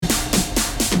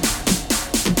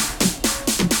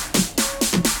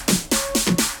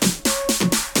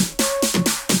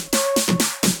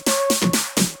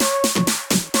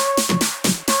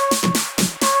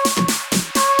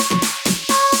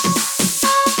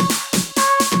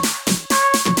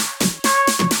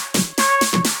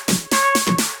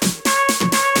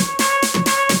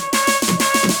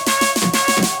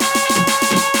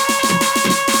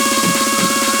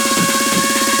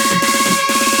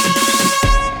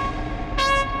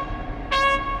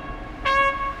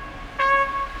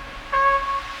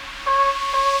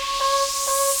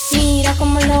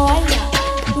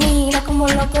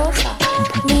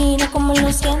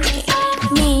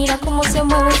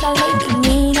esa lady,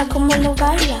 mira cómo lo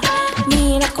baila,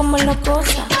 mira cómo lo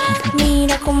goza,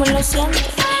 mira cómo lo siente,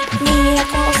 mira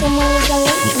cómo se mueve esa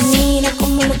lady, mira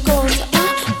cómo lo goza,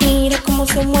 mira cómo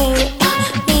se mueve,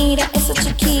 mira esa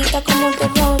chiquita como te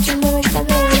rocha y mueve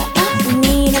cadera,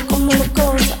 mira cómo lo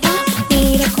goza,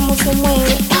 mira cómo se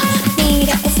mueve,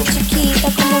 mira esa chiquita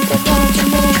como te rocha y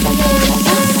mueve cadera.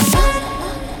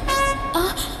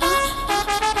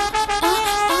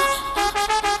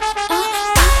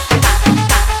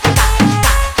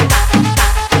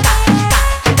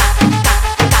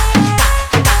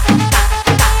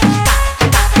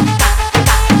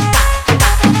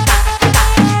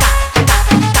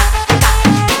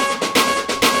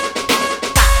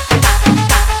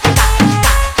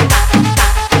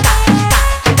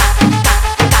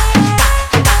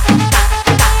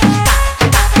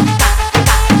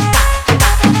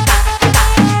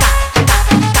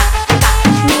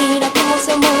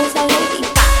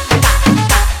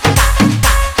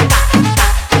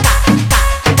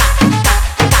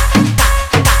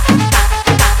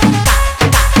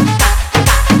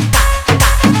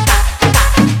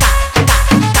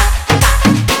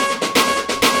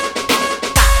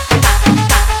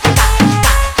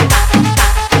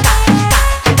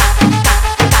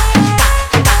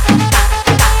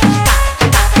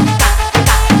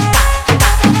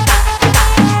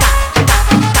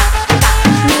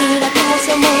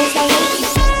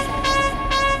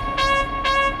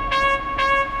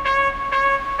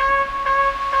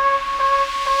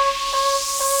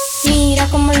 Mira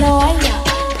cómo lo baila,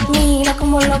 mira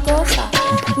cómo lo goza,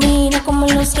 mira cómo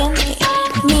lo siente,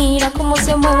 mira cómo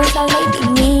se mueve esa lady,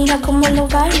 mira cómo lo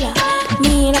baila,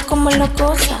 mira cómo lo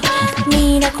goza,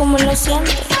 mira cómo lo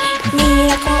siente,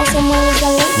 mira cómo se mueve esa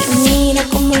lady, mira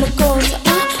cómo lo goza,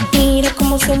 mira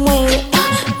cómo se mueve,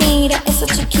 mira esa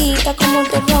chiquita como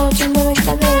te rocha y mueve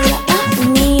cadera,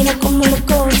 mira cómo lo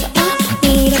goza,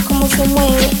 mira cómo se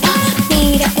mueve,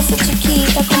 mira esa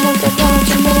chiquita como te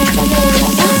rocha y mueve cadera.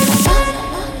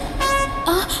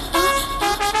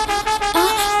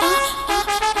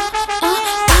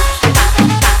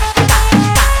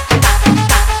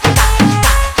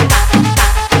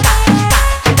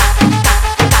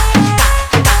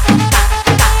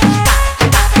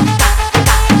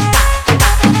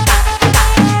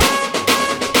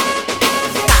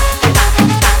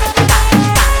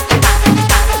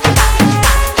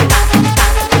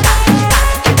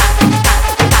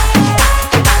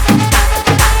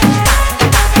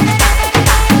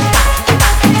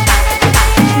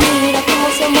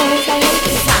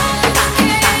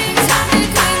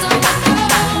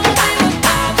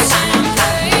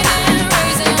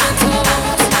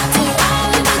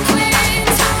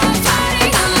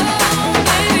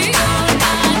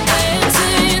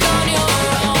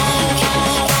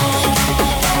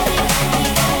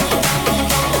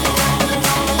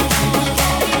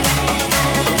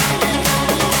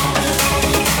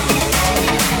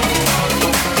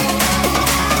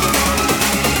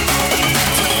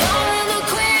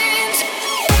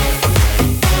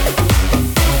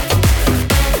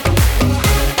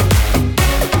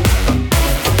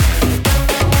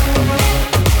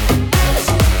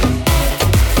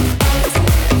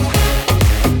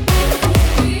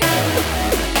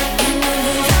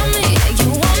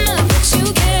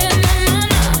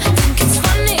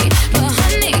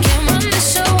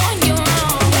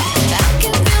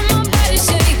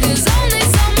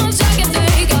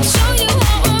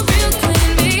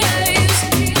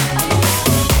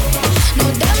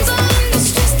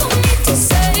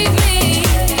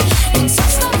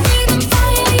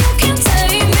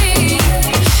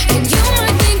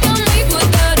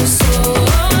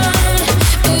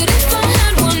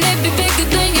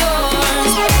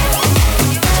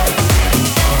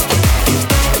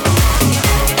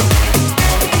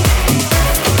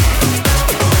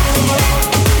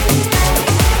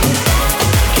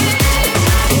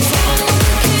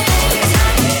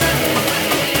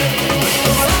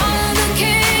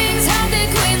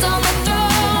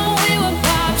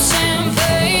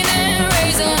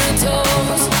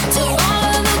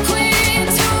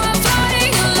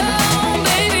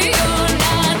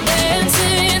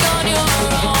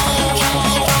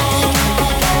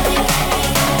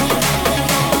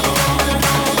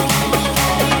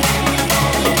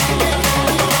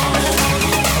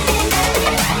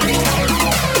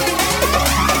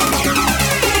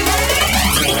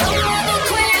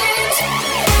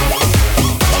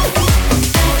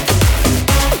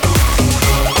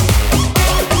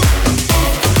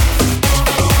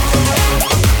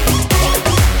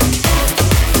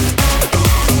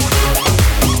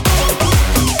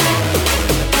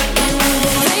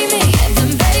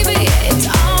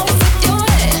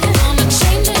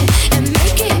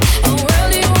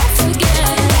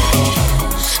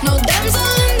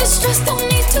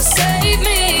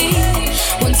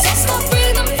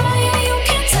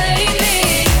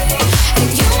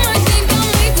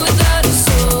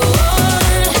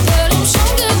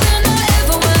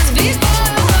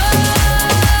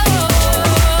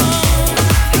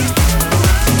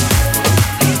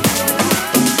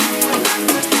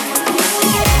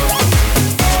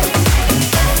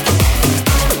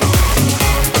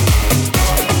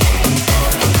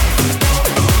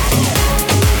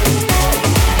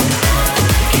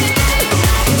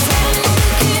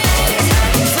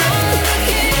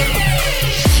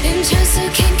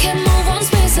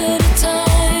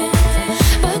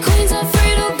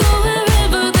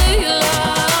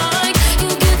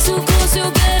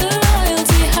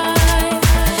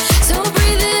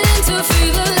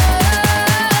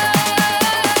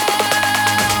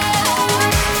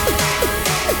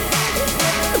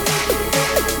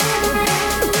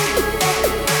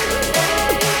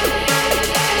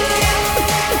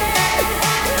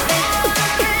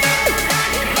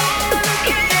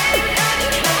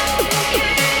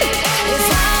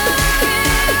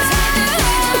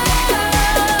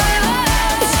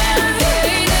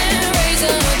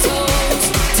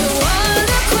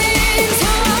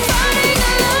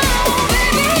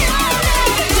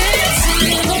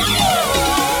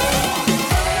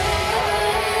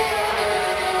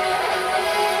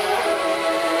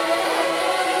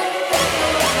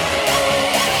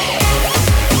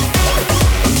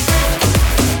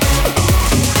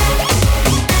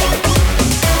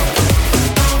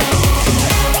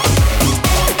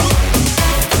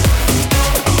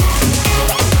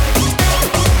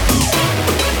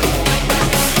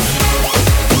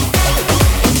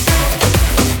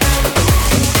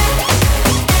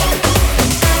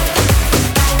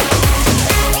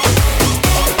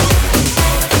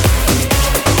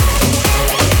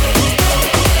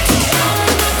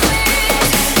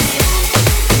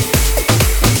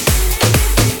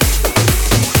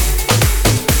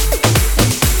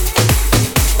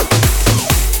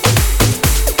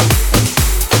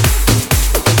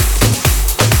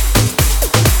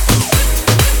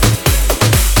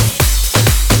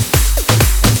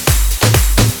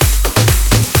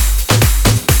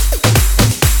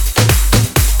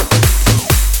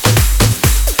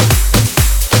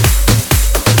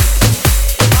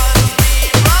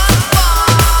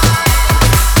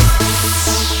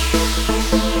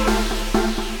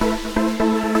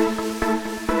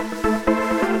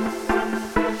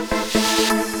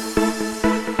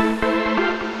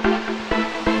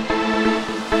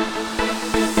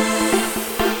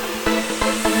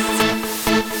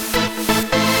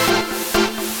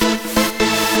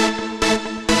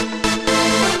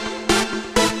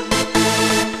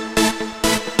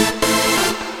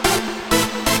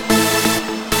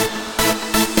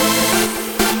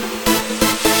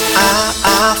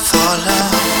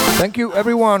 Thank you,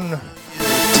 everyone,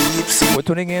 for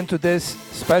tuning in to this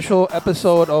special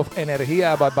episode of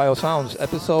ENERGIA by Zounds,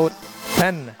 episode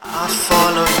 10. A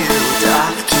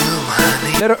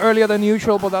little earlier than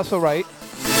usual, but that's alright.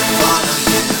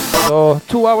 So,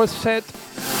 2 hours set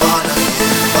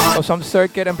of some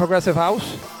circuit and progressive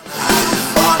house.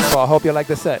 So I hope you like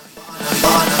the set.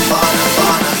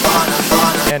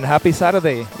 And happy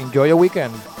Saturday. Enjoy your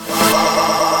weekend.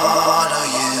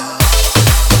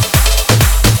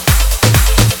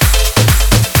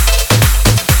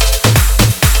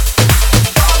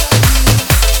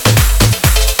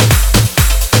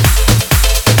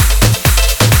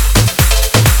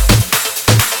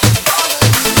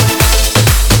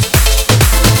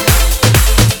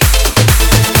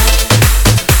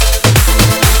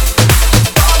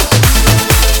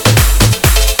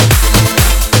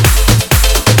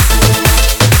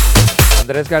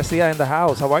 Andres Garcia in the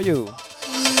house. How are you?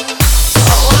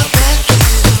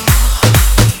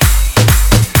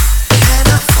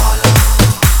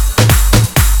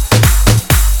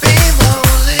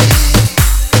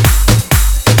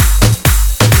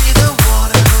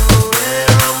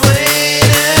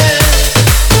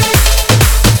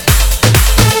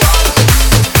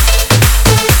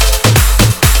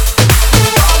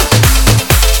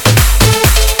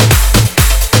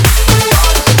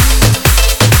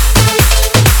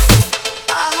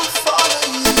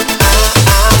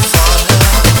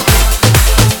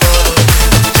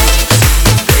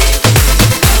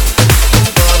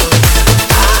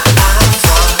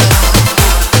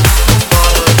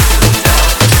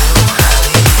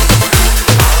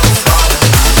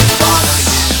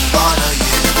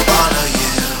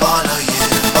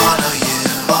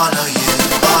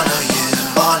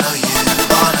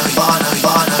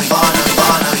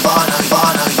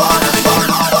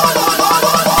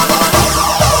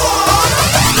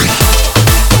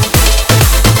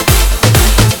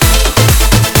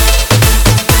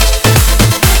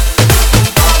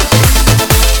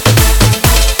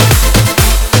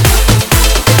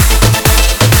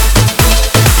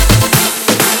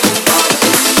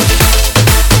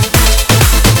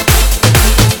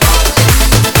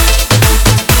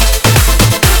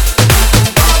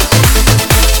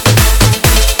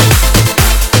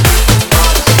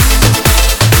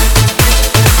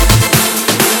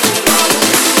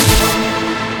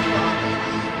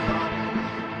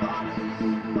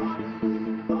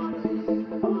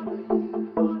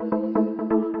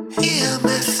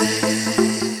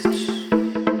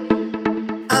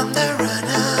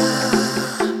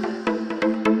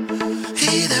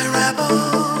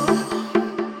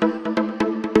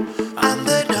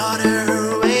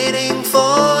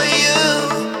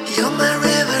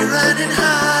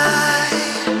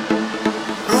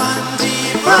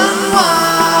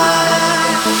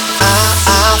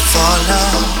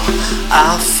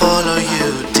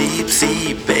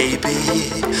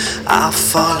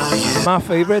 My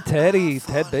favorite Teddy,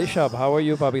 Ted Bishop. How are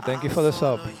you, Bobby? Thank you for the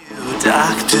sub.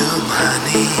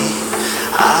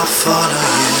 I follow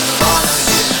you.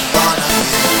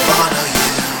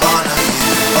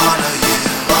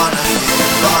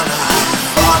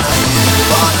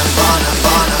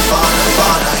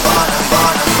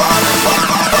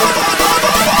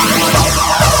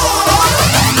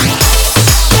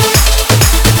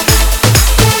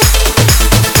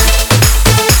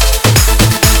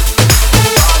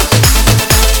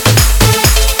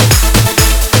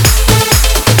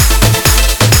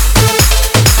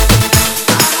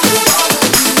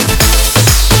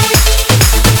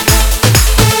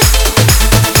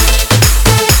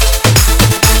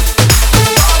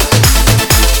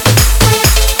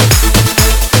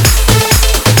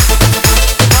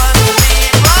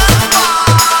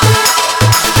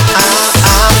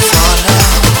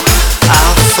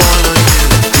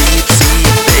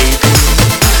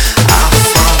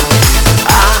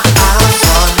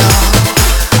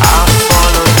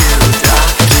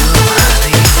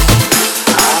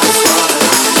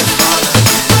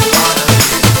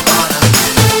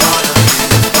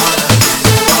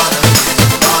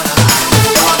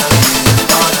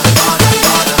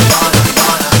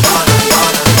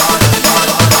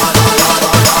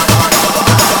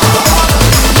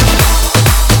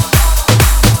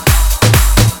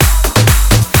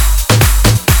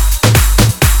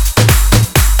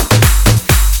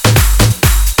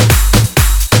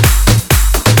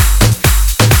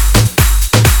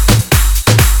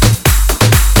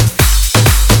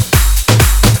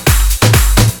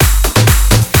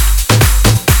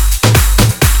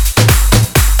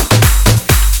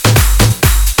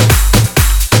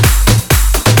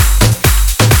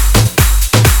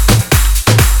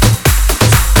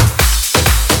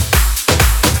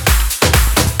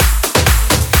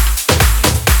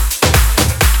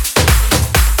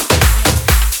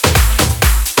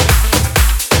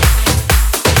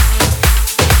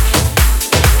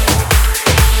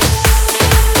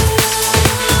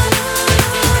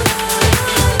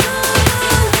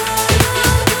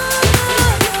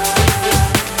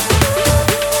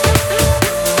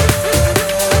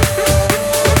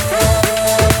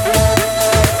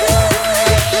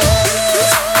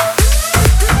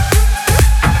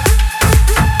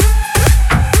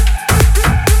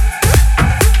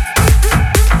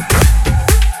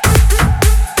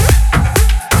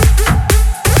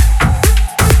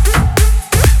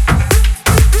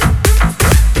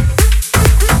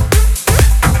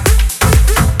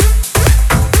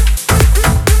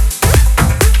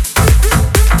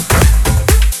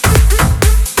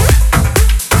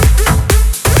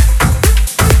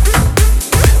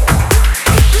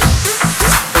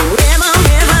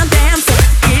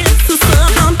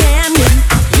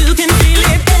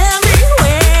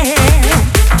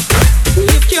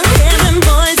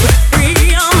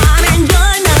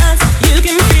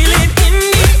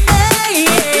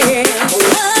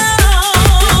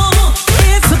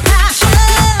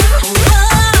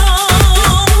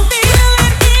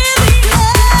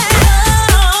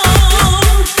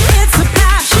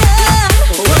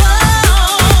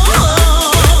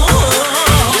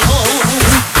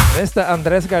 Mr.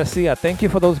 Andres Garcia, thank you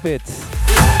for those bits.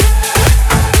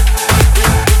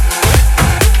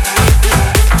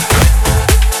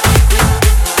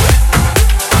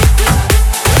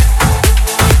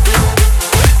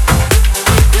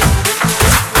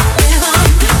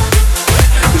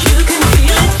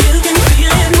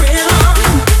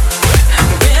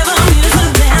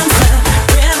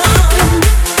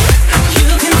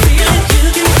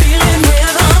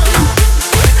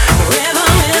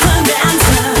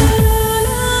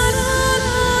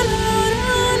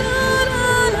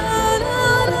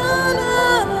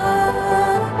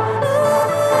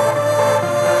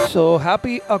 So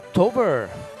happy October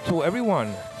to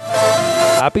everyone.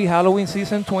 Happy Halloween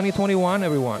season 2021,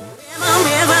 everyone.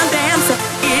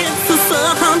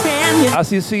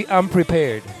 As you see, I'm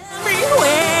prepared.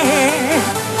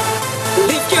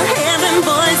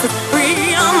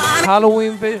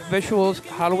 Halloween visuals,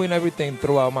 Halloween everything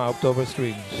throughout my October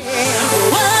streams.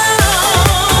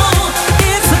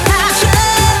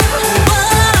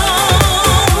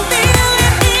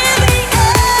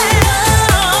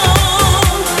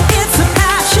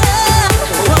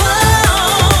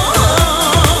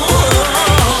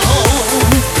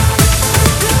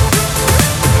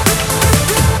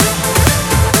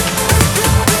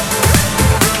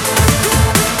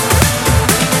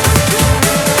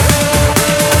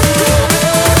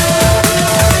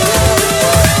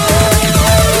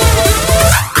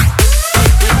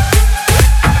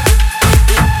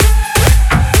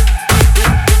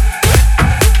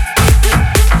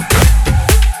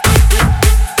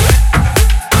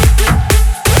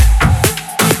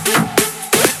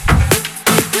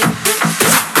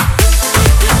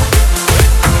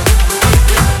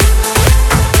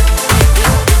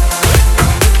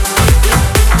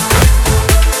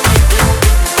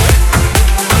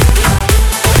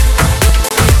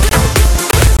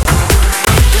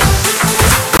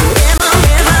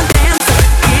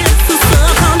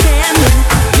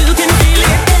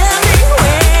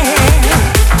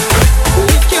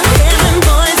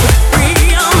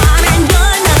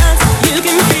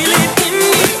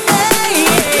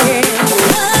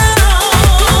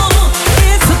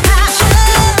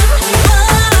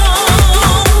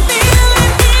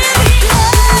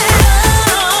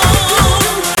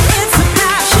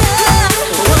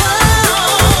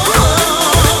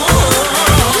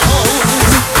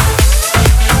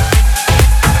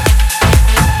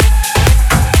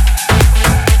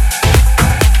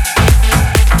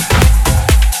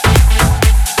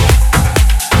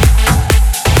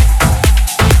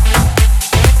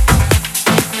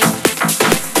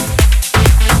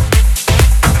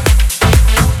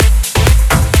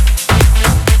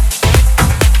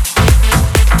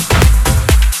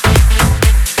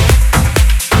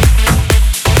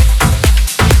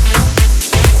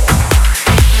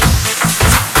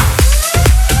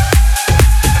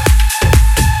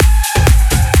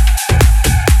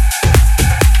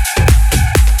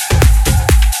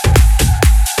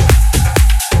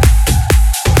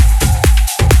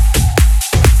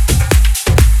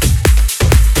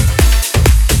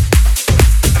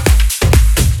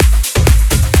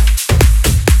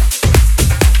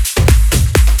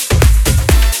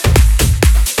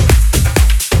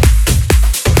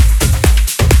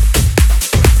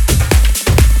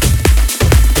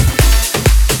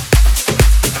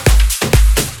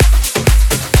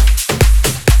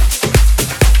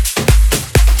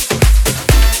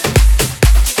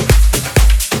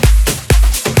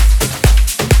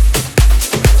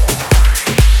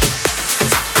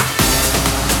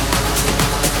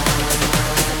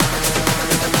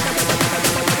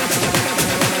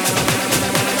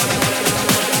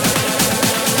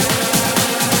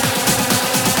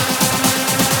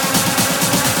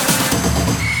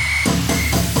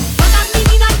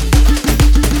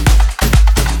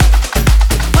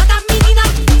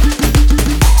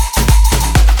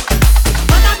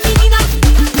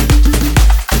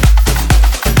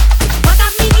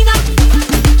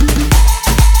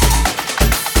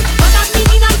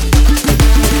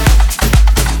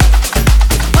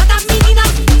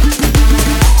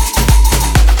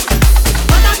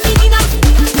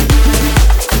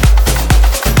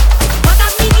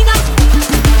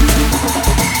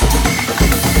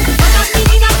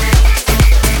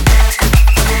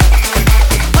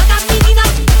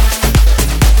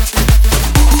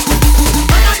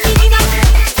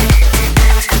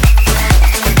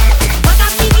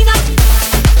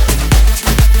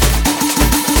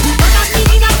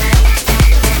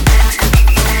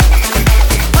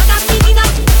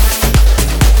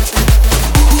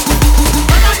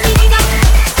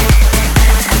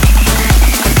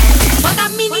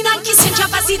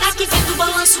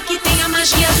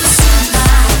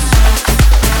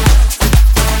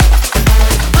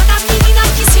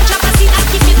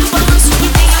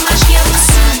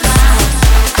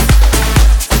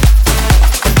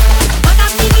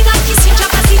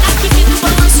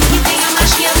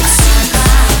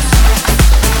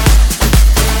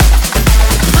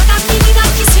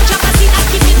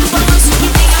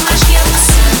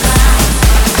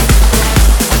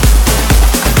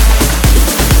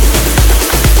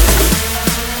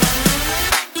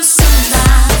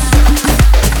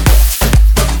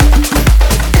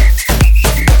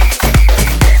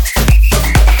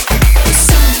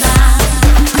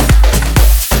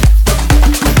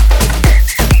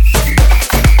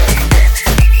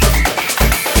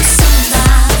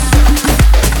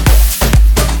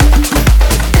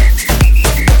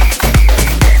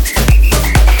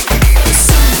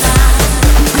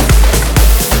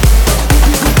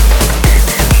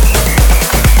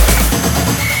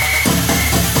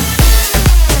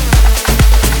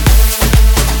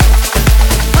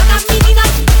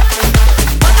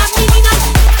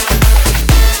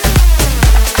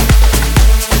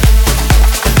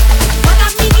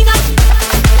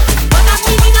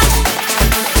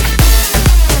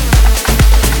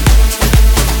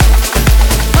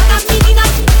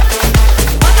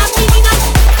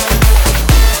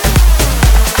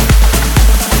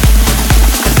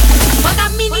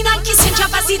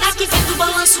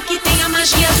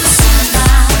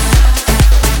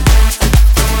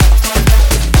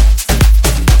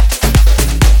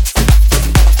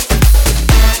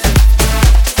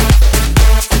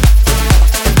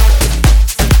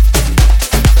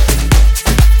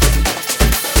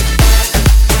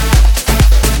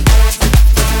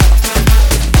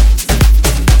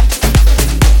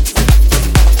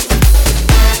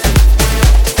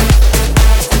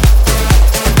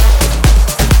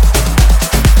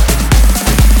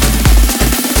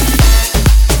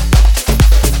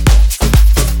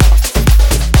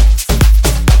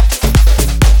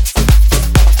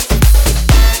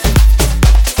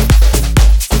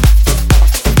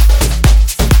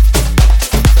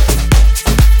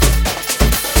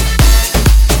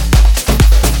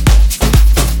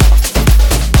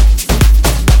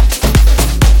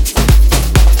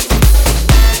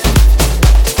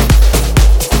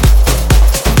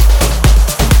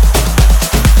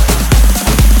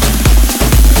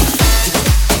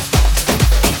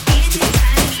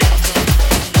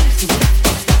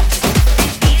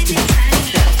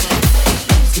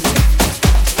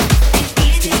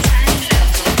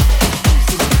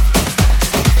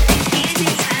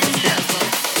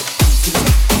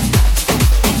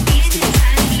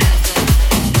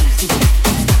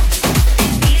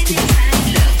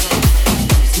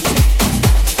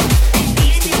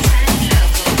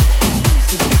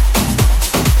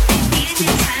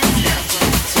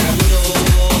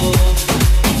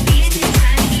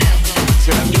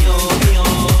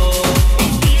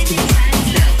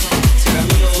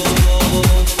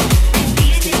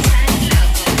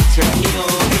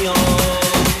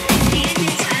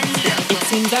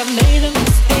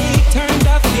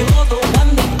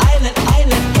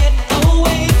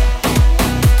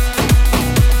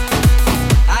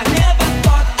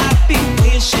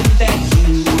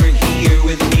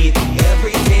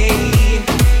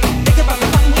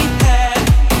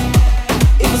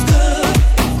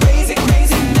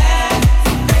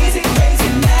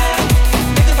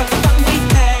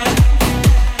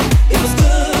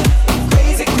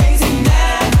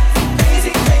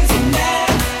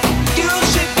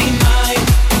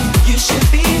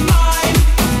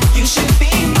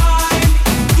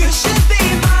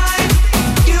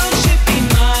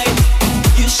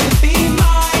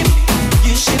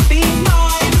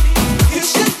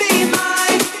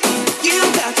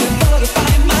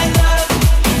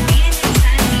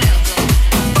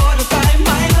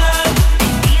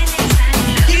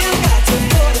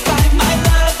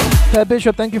 Ted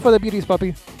Bishop, thank you for the beauties,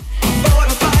 puppy.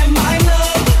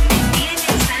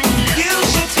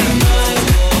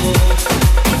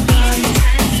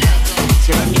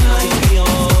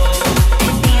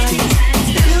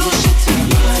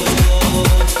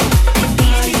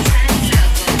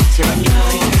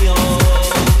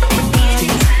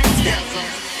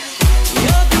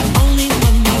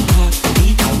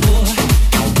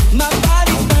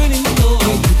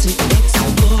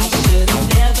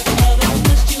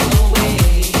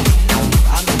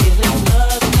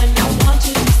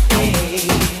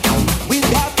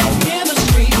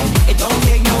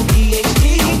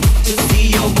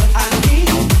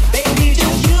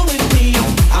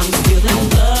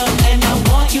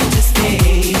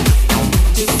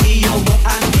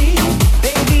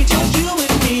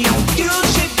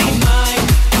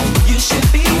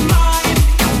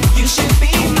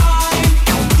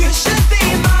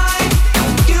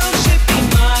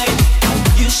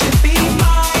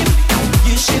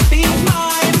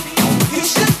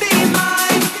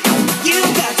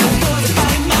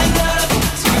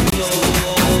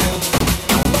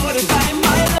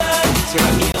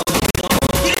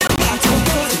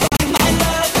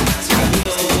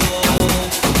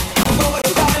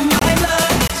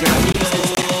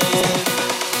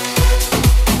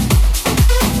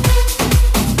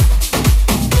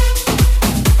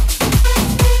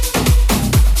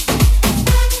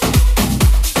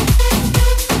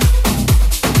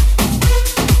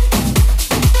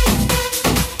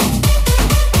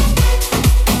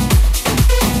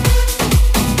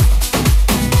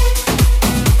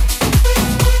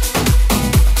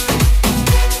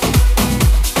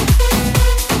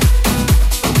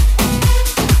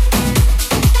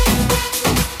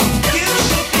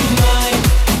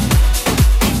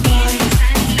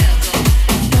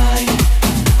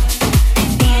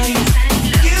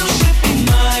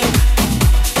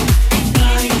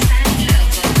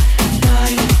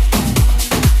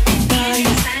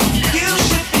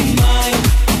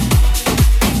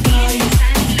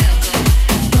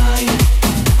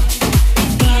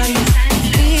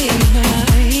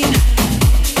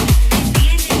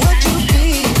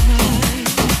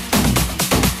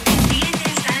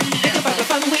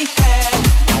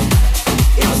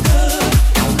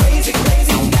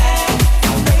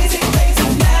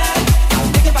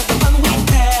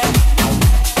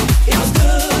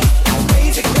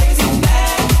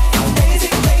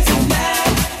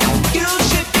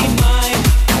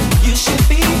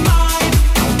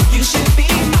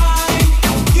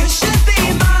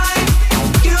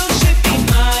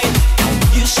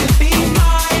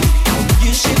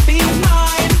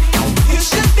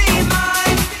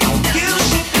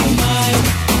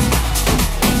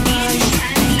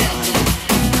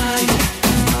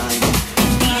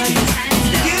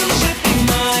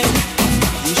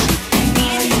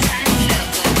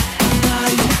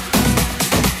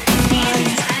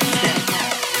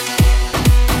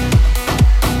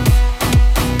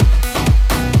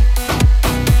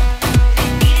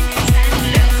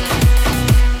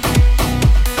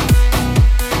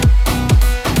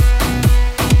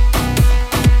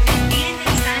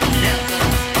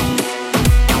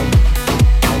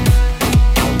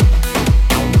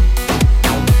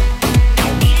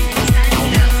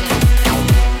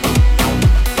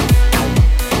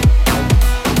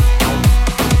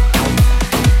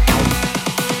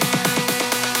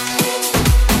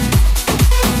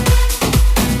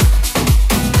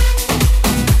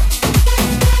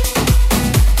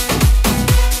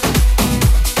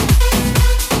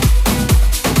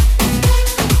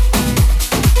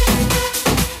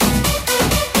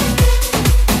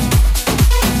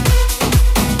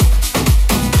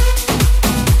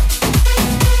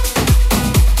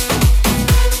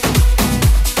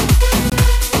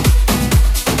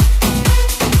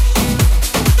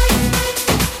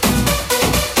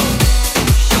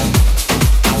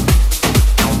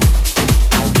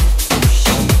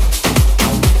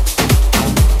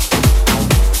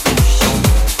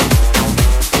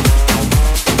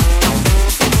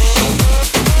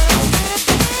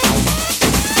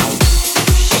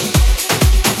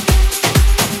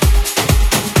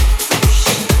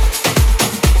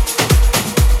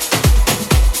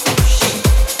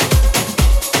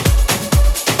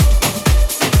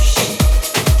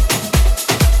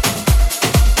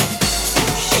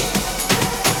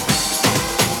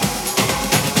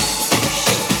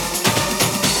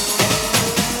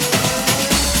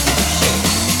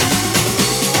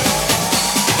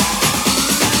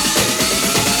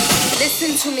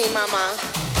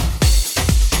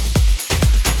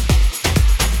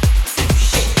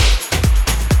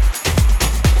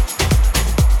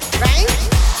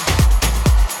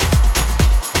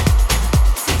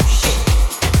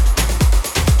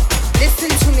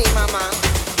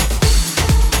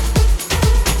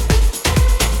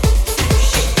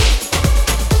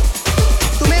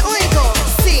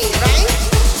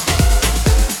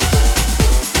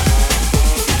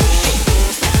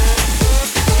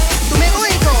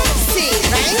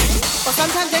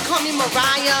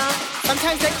 Mariah.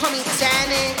 Sometimes they call me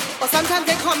Janet, or sometimes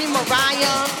they call me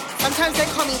Mariah. Sometimes they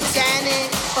call me Janet,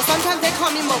 or sometimes they call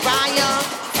me Mariah.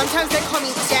 Sometimes they call me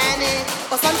Janet,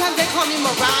 or sometimes they call me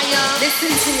Mariah.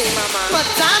 Listen to me, mama.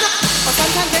 Madonna, or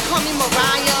sometimes they call me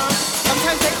Mariah.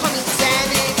 Sometimes they call me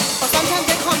Janet, or sometimes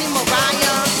they call me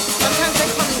Mariah. Sometimes they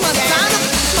call me Madonna,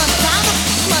 Madonna,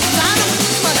 Madonna,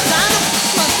 Madonna,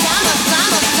 Madonna,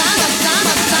 Madonna, Madonna,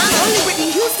 Madonna. Only Whitney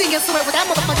Houston gets away with that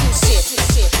motherfucking shit.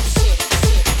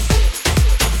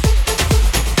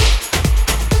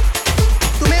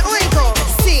 Tú me oigo,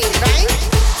 sí, right?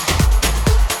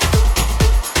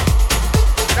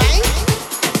 Right?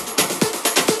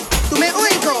 Tú me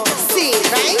oigo, sí,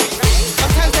 right?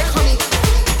 Sometimes they call me,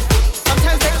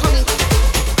 sometimes they call me,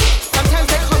 sometimes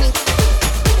they call me,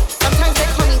 sometimes they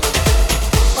call me,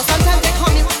 or sometimes they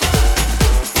call me,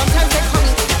 sometimes they call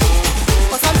me,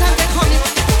 or sometimes they call me.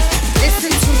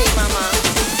 Listen to me, mama.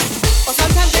 Or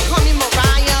sometimes they call me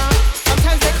Mariah,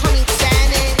 sometimes they call me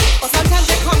Janet, or sometimes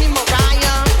they call me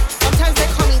Mariah, sometimes they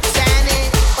call me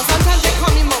Janet, or sometimes they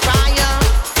call me Mariah,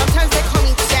 sometimes they call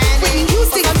me Janet. Whitney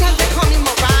Houston, sometimes they call me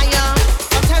Mariah,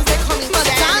 sometimes they call me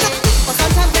Janet, or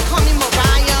sometimes they call me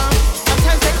Mariah,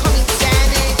 sometimes they call me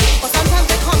Janet, or sometimes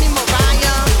they call me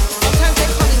Mariah, sometimes they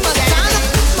call me Madonna,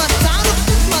 Madonna,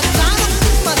 Madonna,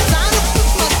 Madonna, Madonna,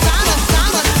 Madonna,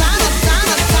 Madonna,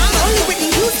 Madonna. Only Whitney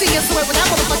Houston gets away with that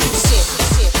motherfucking shit.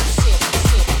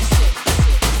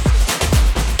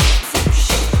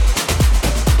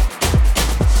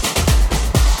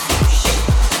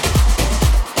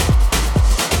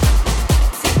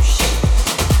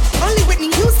 Only Whitney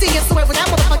Houston gets away with that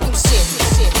motherfucking shit.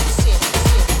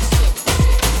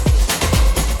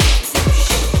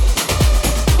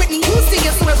 Whitney Houston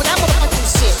gets away with that motherfucking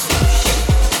shit.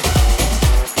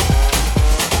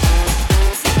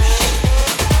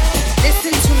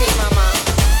 Listen to me, mama.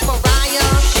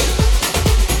 Mariah,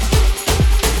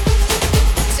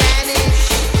 Janet,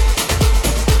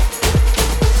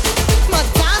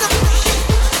 Madonna,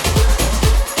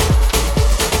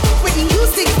 Whitney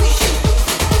Houston.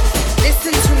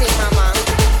 Listen to me, mama.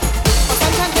 Or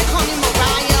sometimes they call me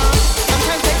Mariah,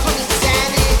 sometimes they call me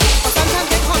Janet, or sometimes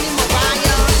they call me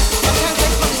Mariah, sometimes they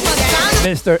call me Madonna.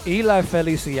 Mr. Eli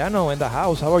Feliciano in the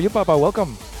house. How are you, Papa?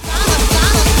 Welcome.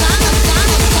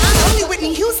 Only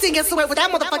Whitney Houston gets away with that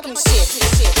motherfucking shit.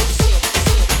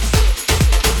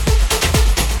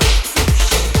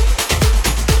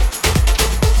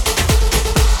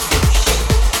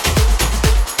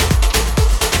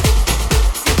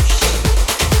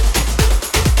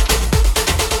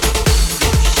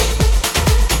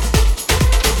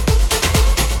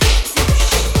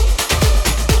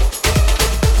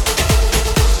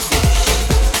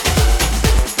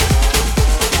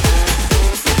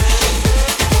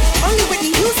 Only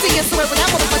Whitney Houston gets away with that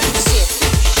motherfucking shit.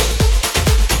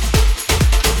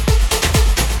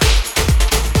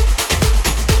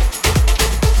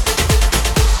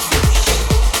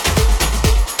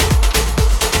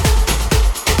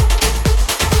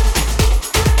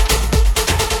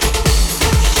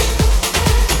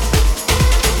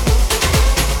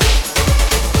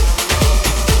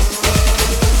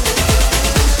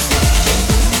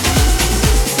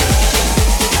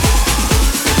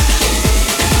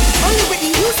 Only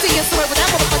Whitney Houston gets away with that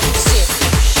motherfucking shit.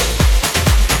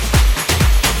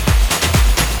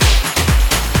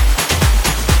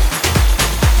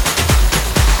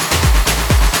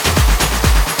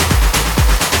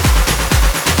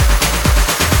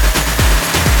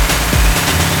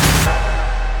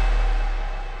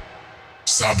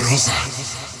 Sabrosa.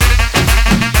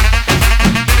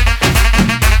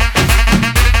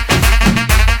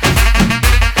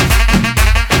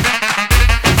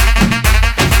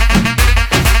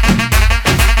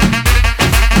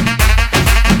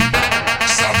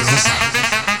 Sabrosa.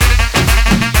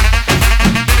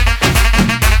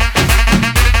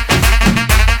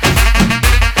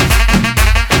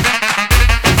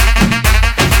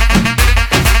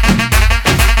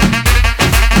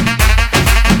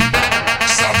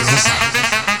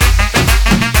 Sabrosa.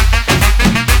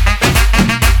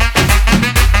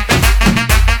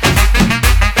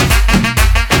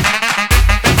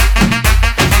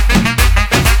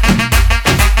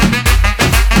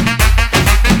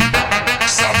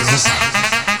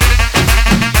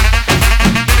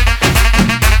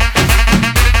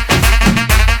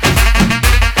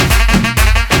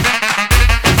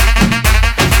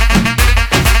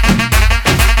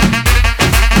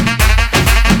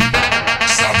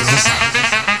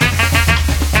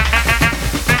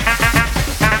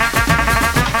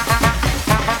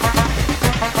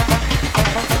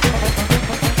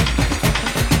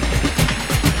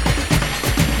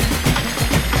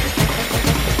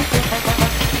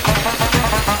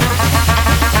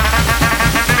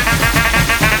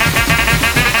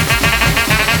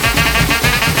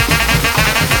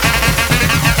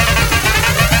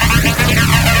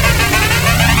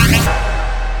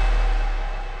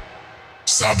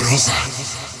 Sabrosa.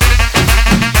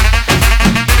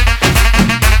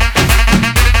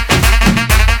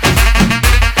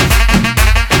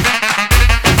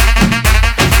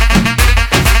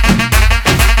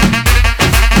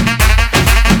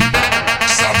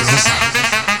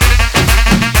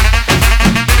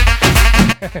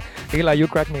 Eli, you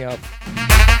crack me up.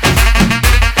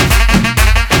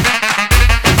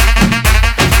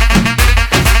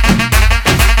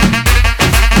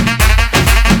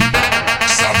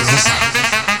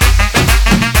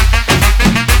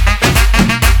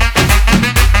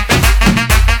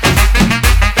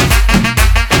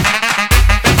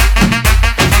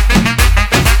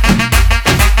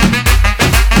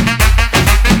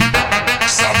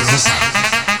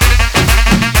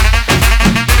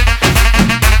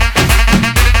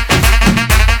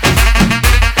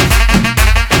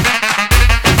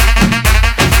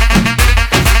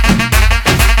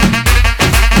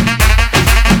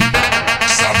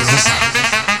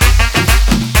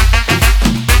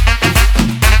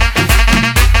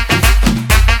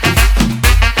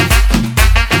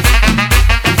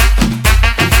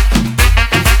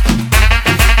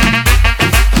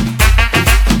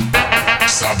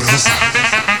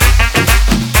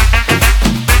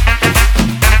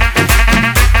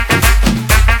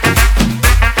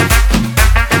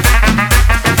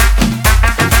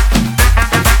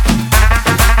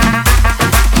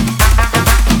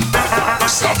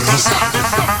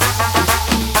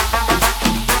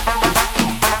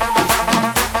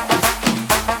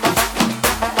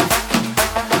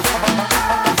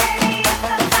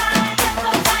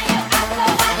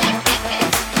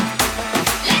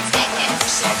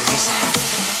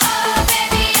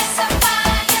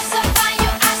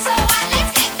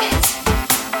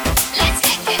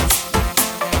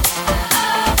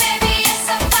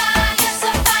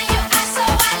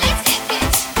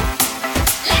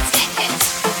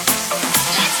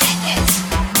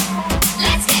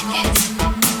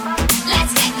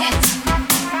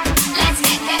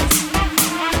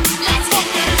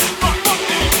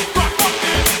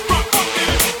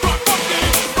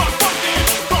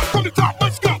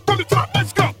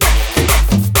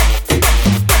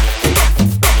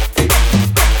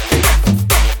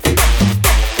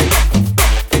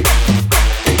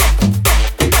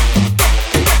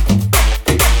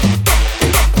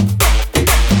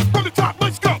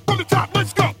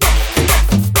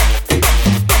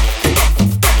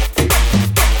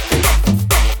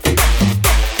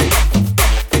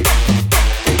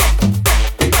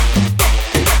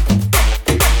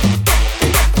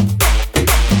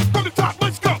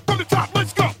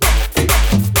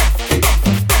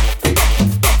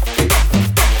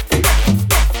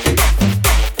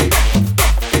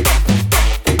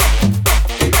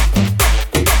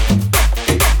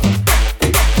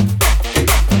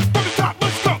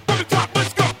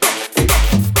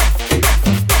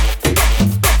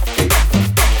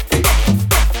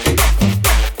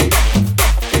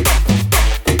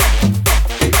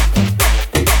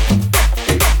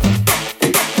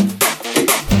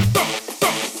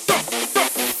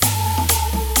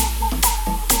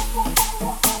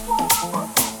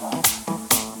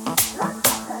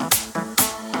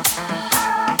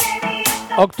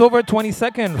 October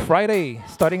 22nd, Friday,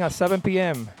 starting at 7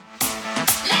 p.m.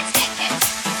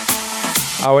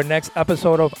 Our next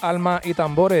episode of Alma y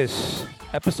Tambores,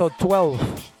 episode 12,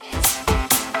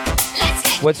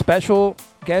 with special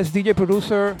guest DJ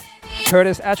producer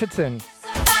Curtis Atchison,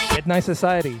 Midnight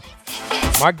Society.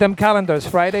 Mark them calendars,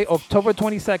 Friday, October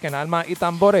 22nd, Alma y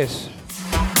Tambores,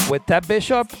 with Ted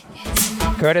Bishop,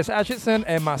 Curtis Atchison,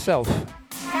 and myself,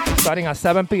 starting at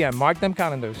 7 p.m. Mark them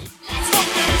calendars.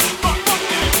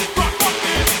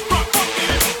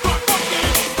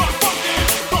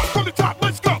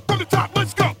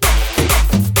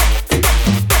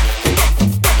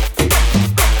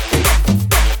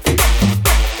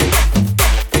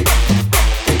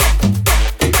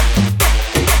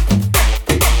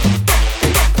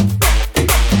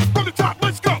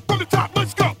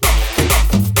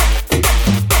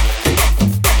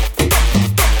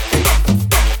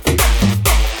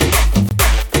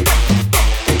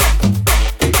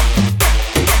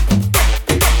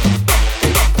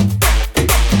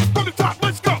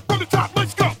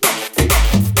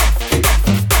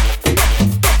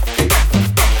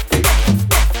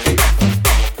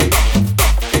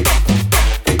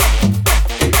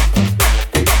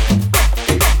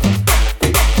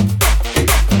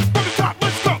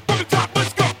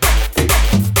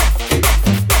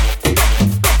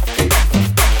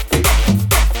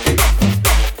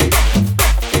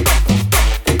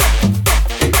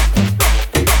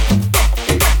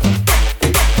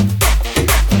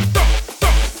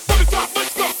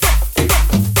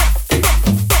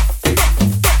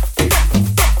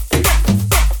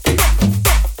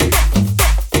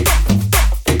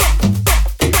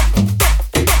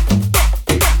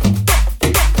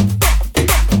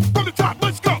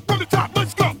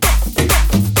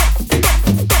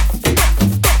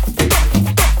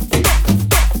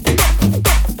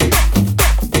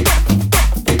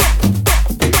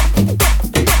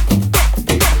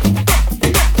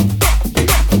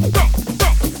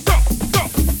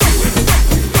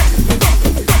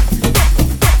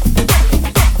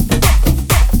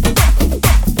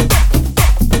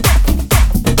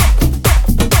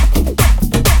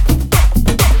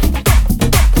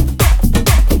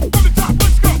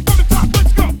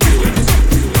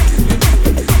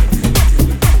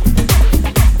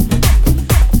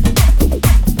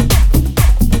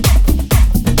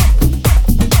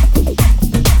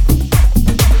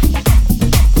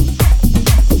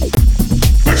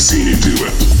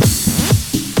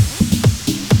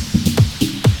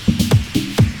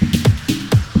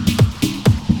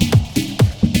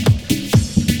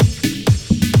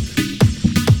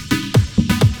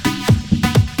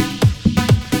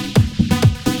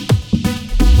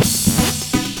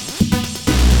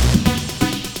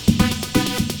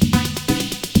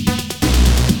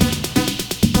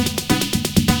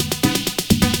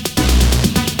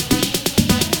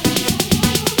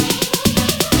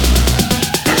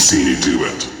 seen you do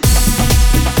it.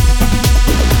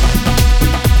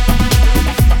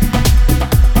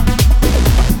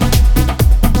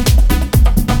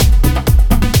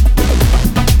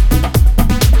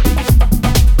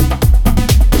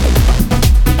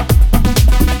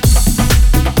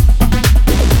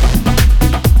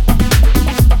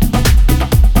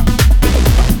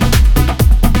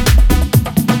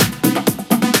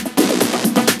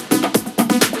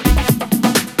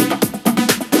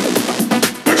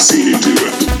 Seen you do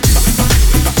it.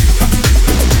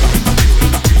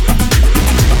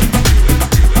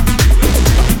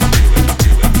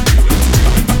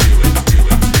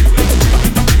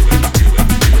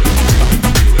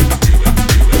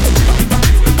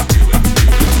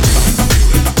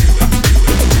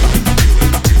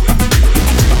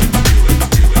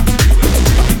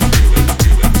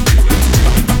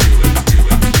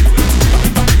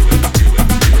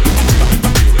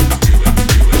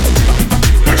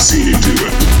 Seen you do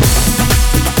it.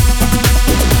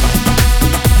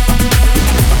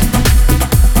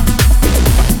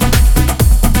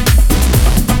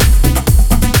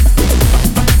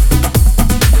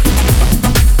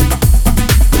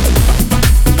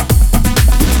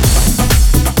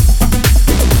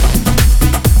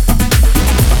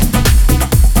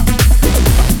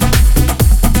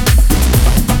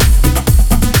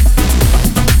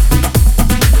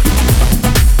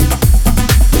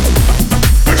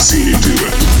 Seen you do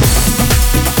it.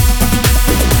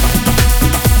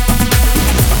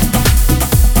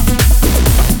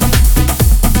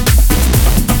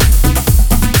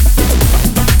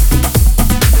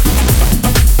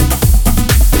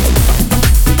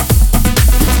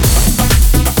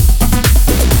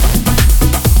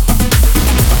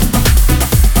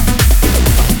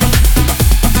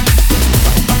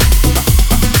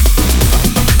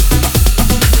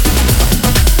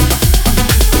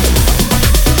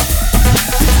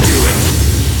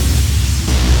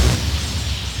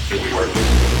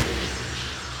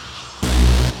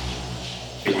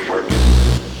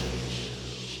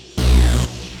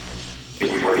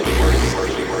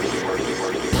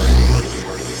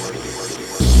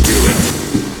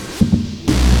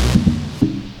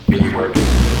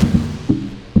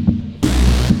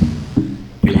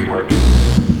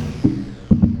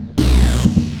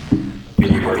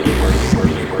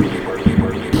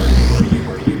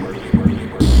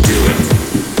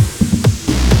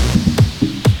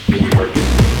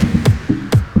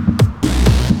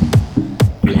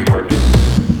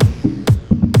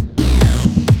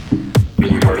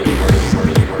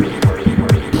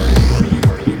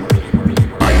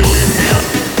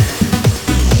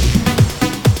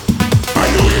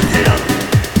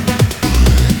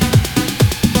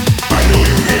 I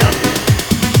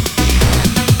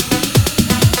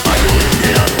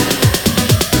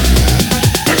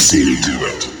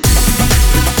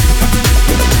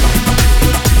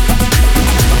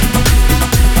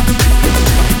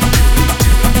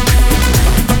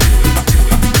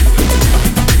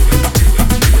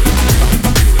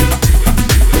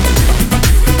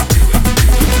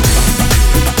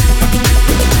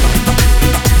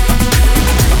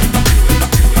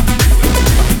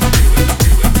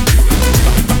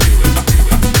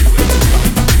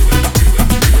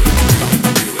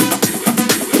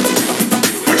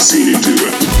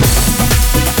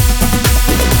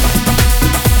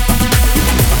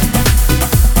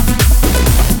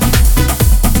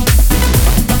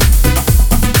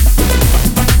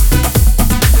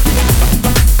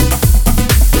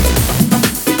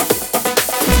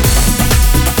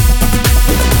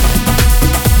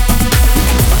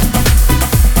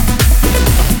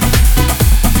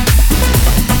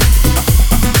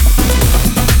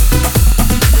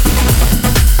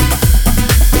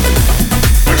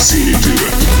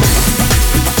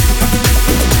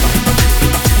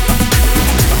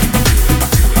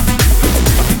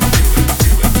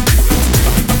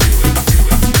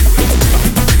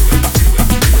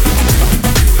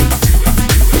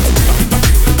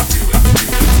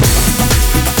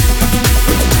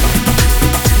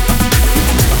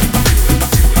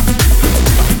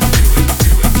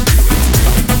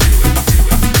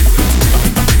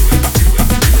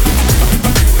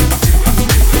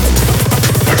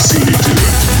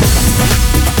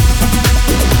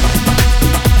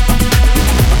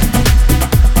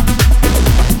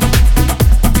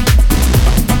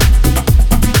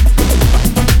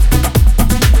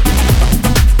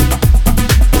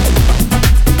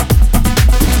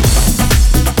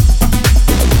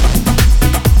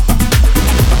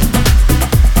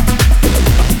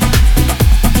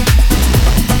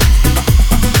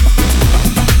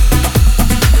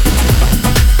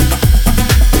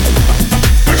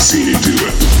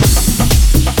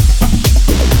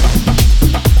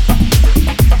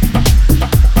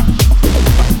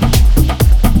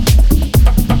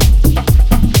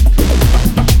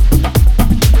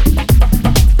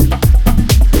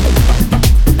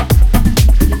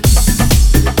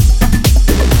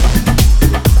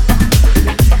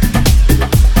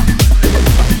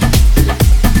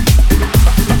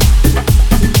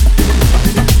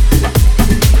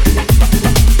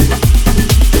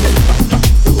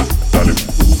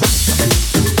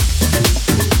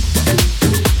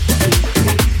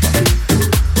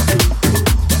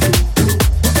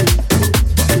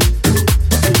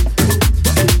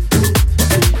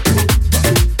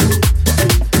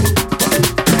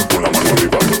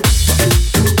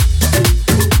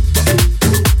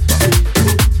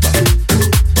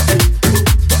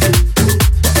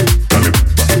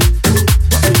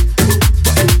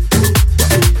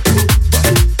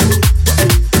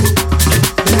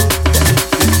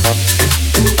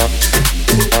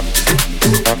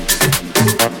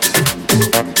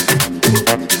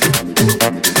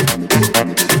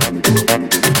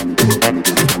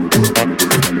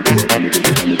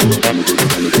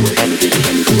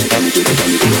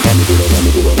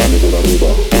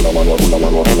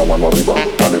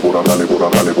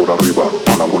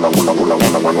la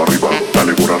mano arriba,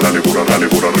 dale por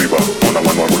arriba, con la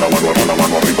mano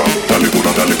arriba, dale por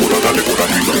arriba,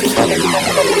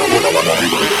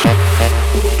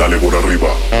 dale por arriba,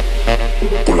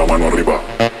 con la mano arriba,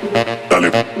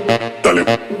 dale,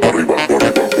 arriba,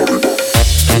 arriba.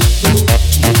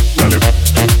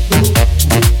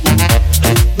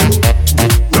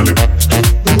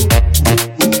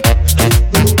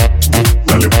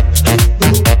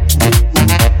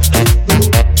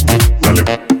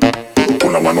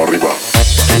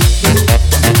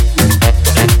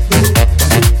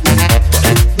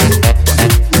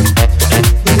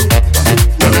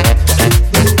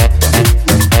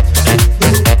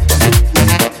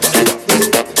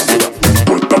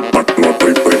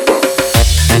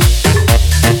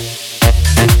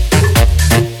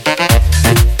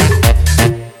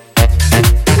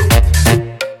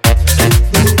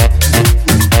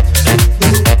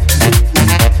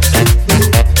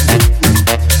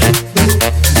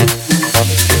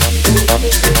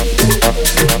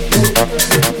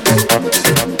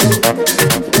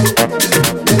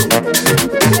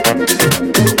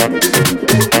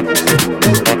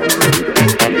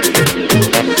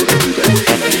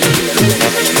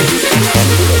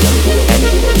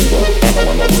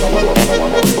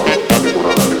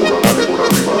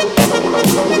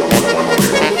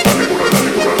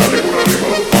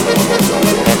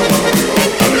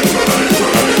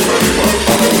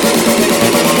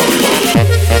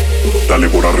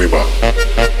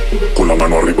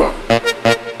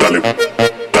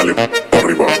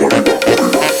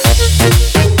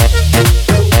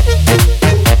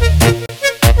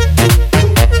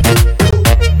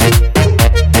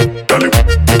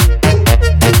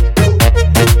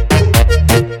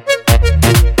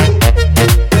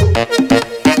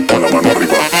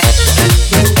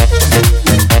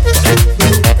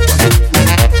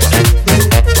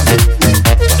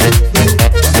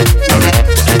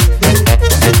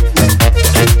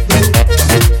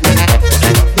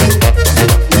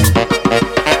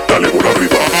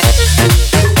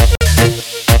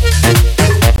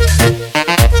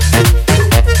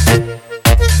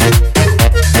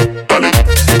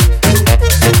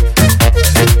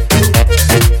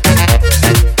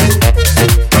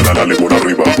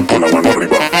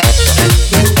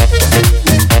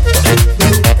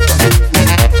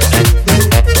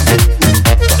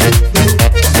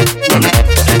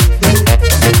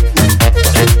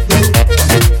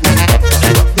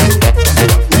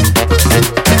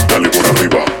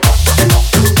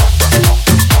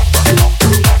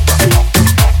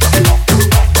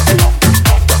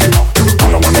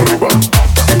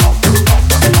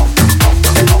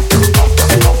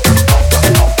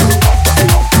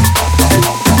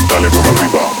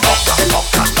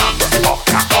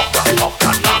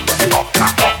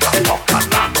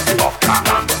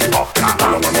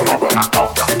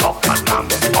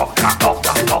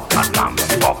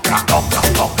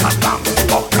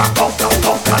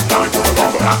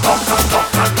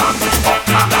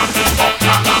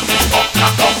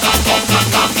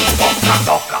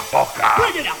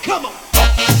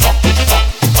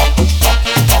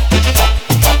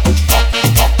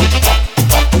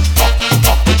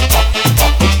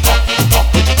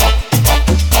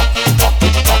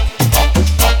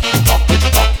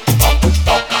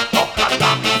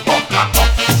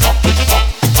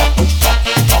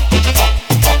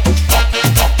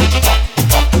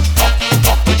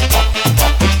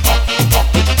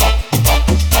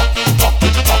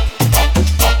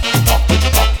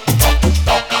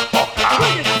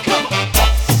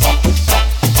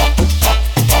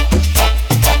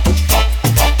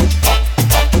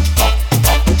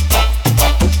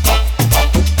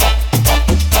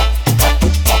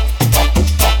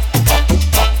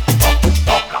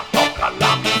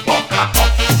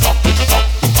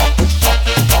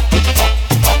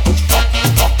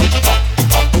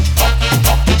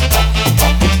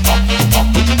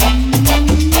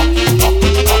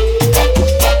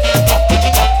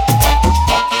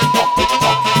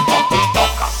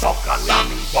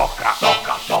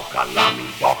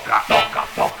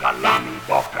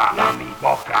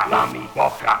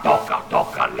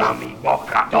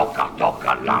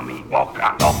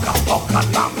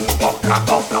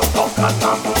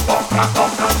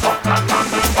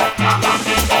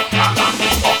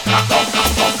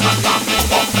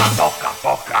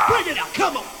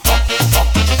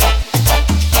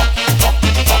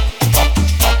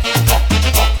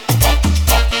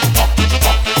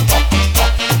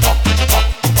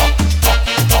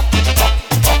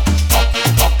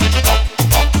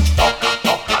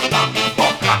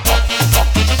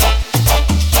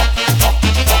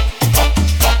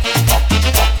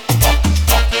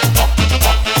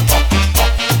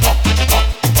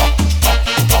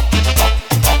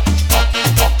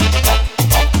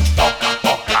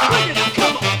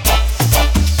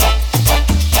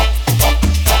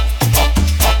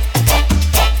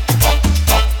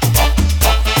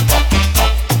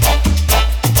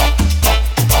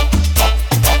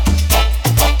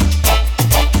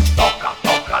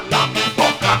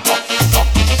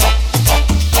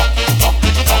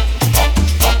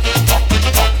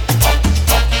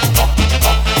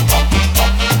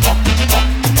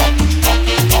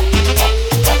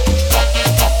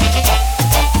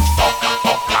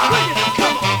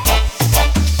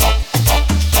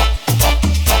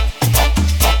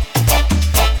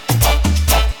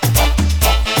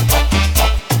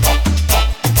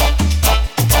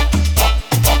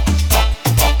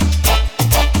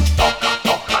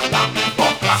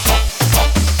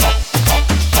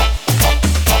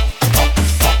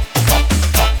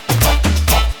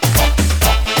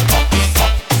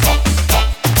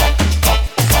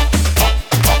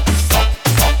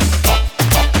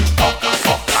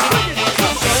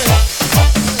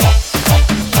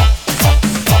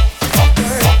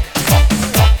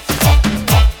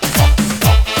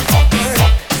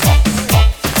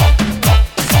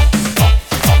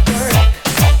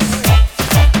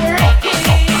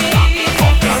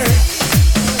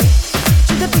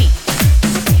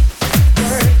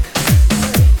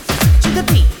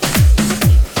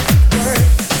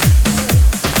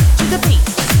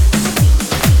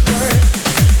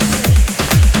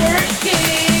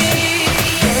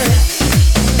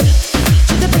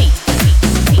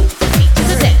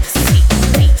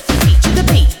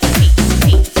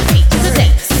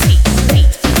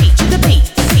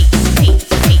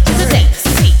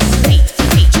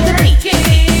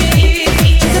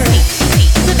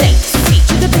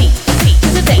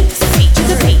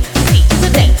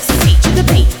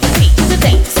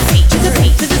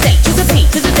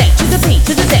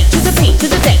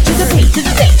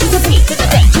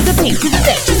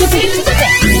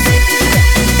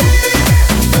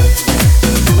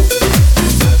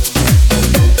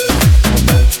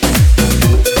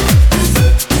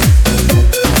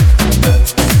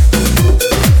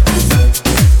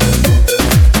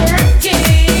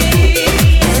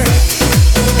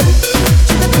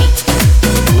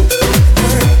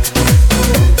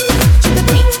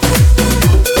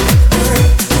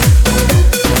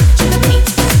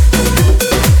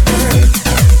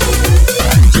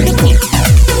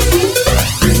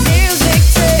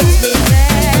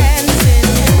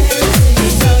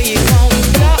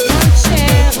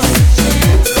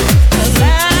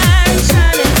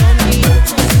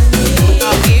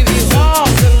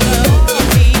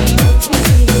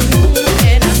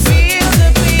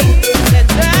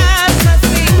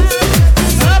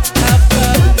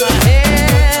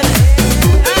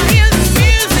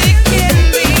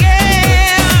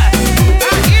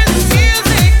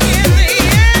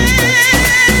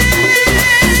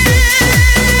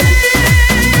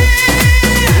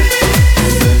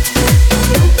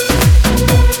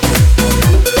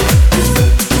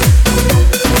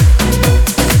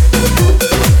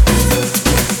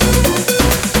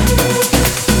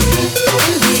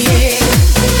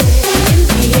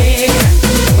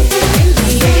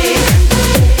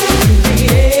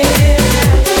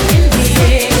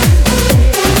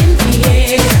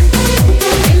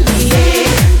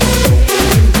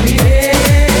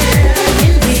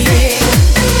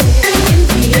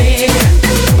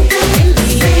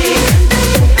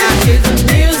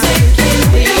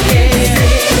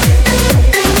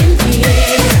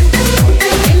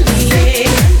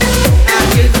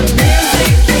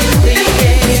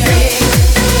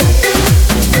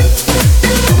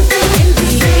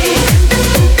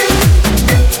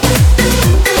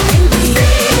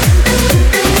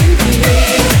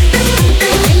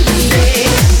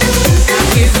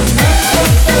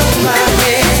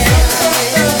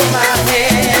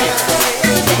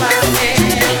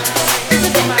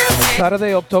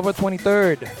 Saturday, October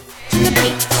 23rd,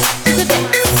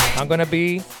 I'm gonna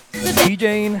be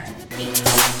DJing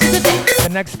the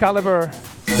next Caliber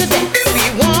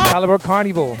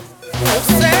Carnival,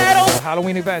 the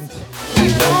Halloween event.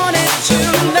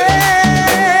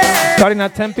 Starting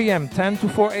at 10 p.m., 10 to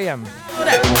 4 a.m.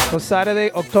 So Saturday,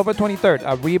 October 23rd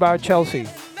at Rebar, Chelsea.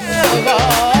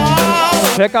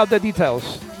 Check out the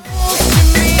details.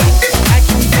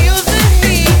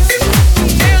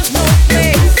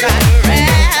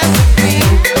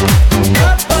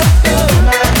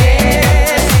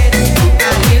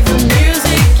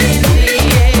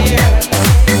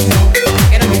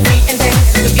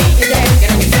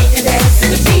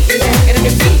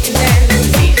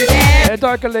 Hey,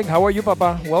 Darkerling, how are you,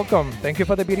 Papa? Welcome. Thank you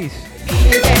for the beauties.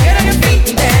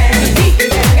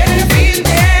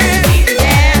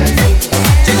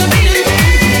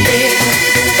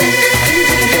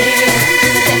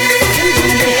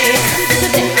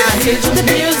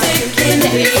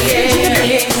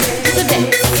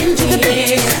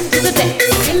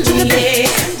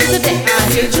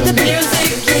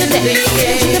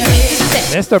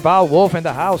 Mr. Bao Wolf in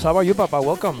the house. How are you, Papa?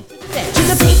 Welcome.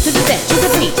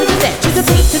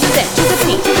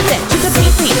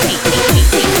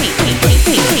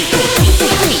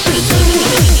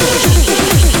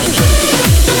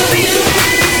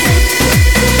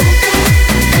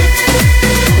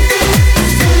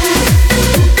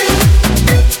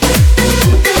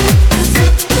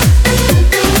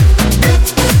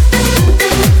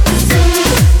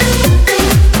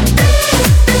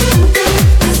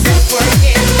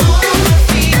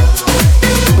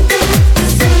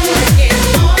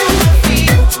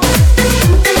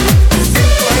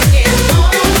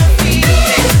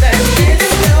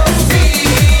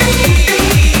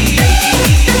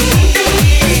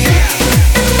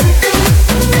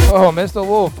 Oh, Mr.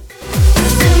 Wolf.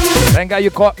 Thank God you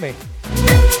caught me.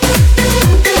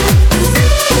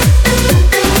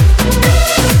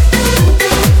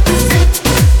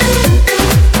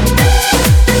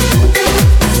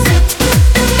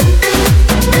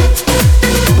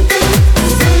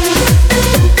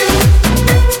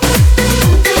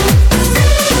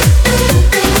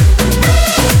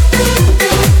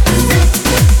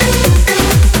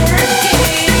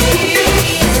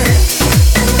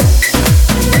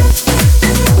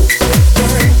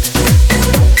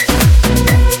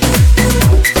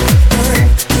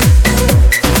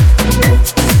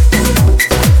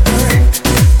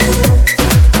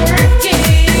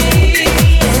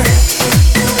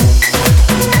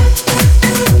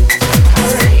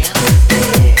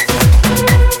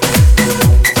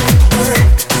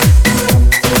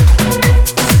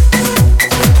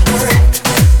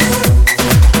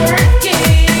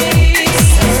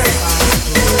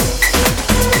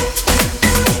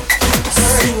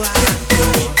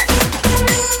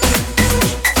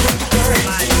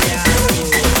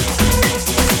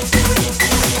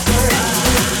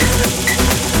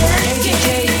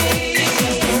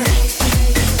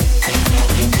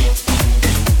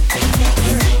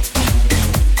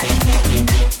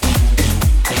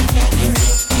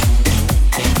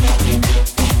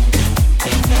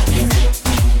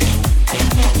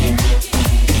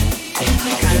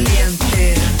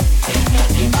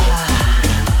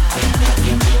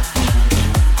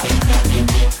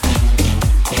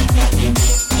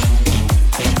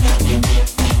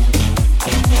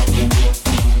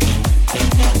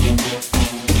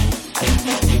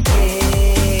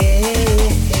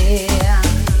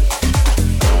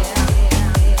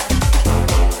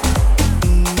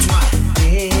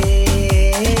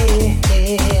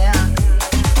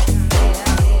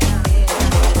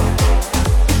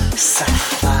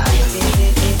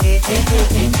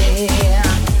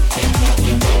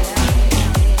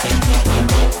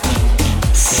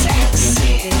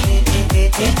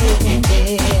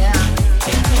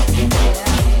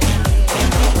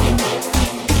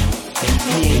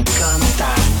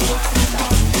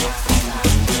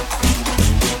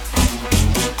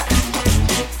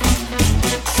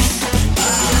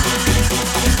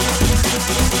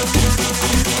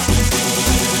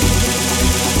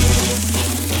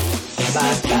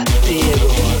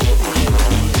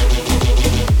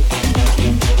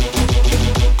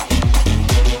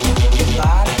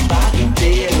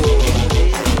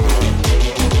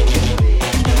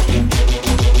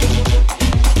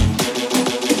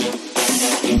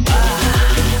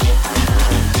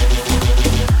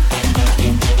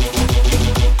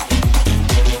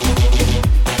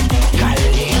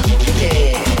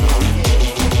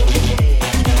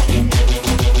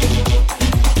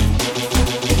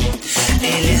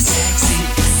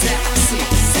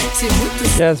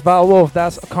 Yes, Val Wolf,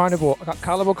 that's a carnival, a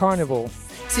Caliber Carnival.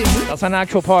 That's an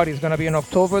actual party. It's going to be on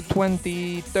October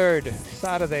 23rd,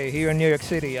 Saturday, here in New York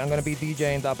City. I'm going to be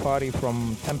DJing that party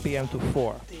from 10 p.m. to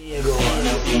 4.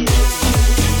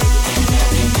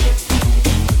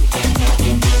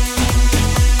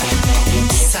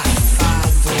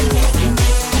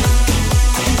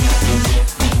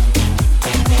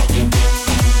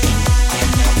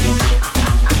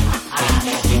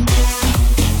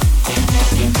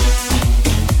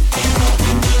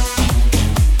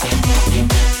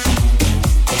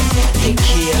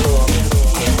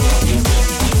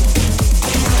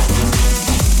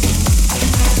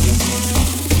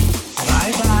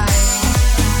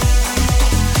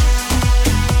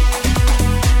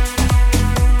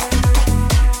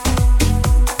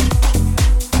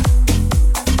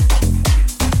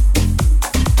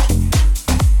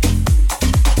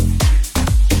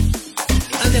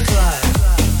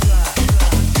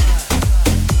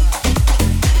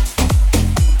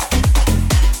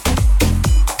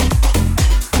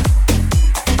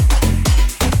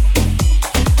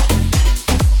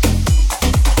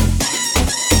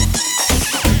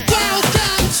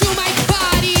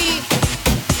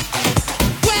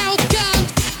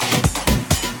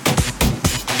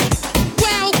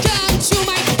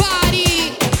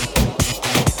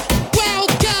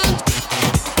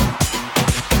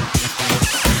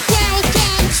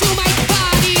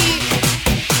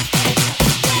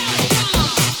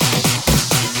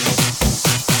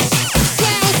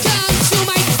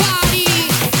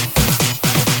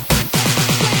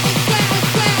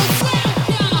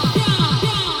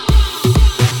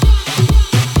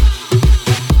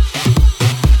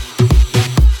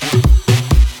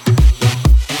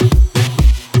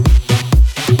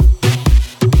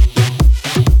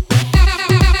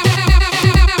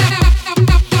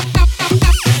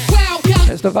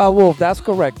 Mr. Wolf, that's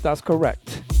correct. That's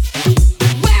correct.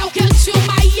 Welcome to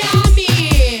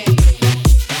Miami.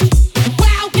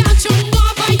 Welcome to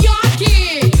Nova York.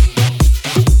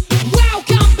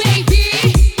 Welcome,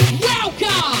 baby.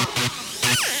 Welcome.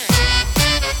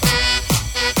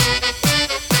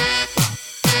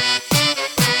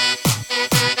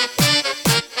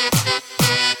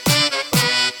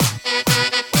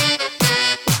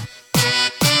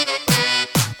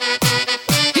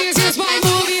 This is my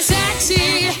movie,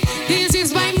 sexy. This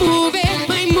is my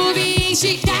movie in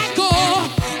Chicago.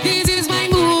 This is my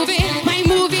movie in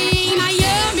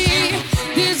Miami.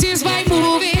 This is my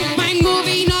movie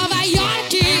in Nova York.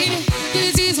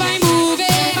 This is my movie.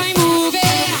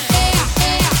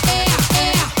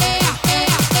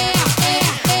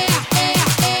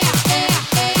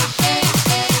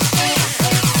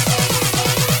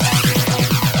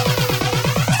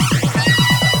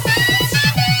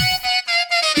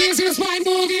 This is my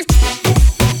movie.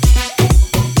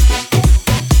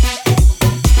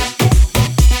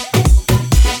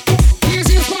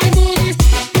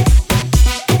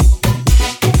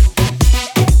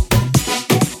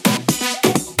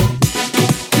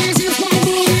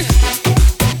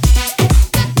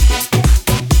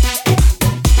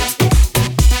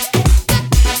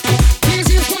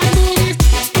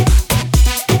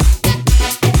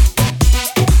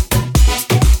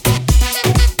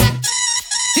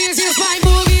 This is my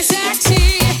movie,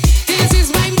 sexy. This is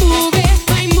my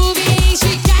movie in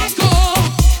Chicago.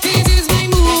 This is my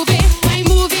movie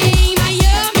in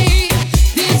Miami.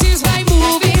 This is my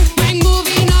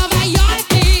movie in Nova York.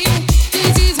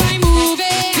 This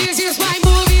is my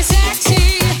movie,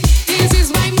 sexy. This is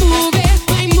my movie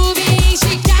in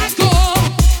Chicago.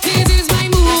 This is my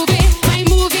movie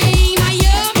in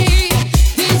Miami.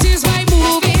 This is my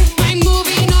movie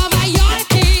in Nova York.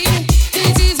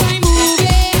 This is my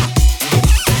movie.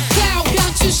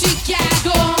 Welcome to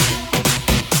Chicago.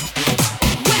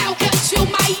 Welcome to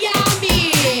Miami.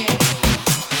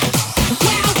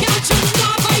 Welcome to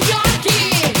Nova York.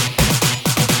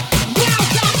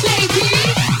 Welcome, baby.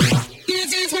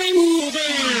 This is my movie.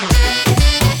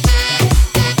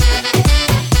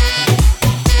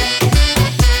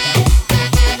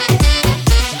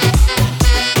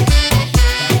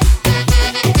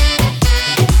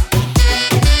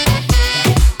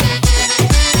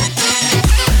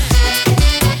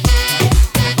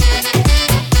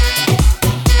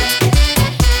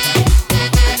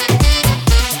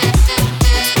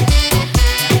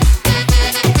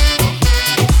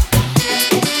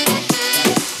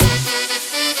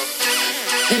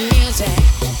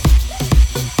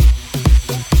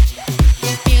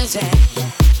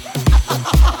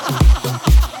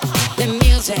 The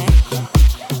music.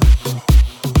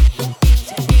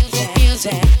 The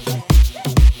music.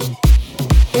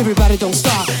 Everybody don't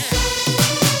stop.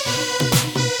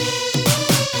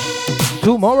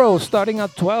 Tomorrow, starting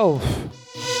at 12.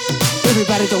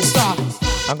 Everybody don't stop.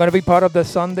 I'm going to be part of the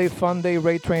Sunday Fun Day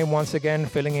Raid Train once again,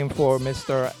 filling in for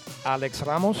Mr. Alex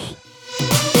Ramos.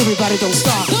 Everybody don't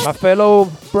stop. My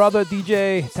fellow brother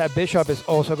DJ Tab Bishop is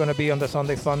also going to be on the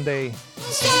Sunday Fun Day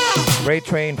Raid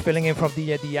Train, filling in from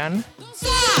DJ Diane. Don't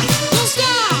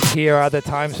stop. Here are the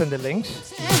times and the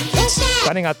links. Don't stop.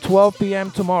 Starting at 12 p.m.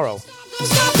 tomorrow. Don't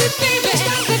stop it, baby.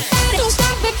 Don't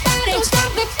stop it, don't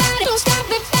stop it, don't stop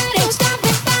it, don't stop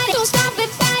it, don't stop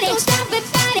it, don't stop it, don't stop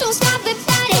it, don't stop it, don't stop it,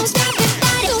 don't stop it,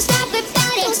 don't stop it, don't stop it,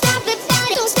 don't stop it, don't stop it, don't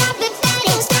stop it, don't stop it,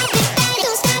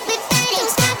 don't stop it,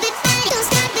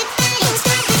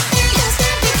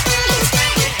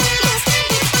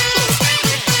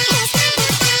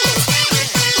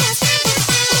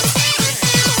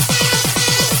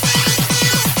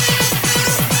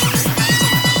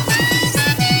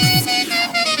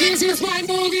 this is my movie. This is my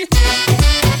movie.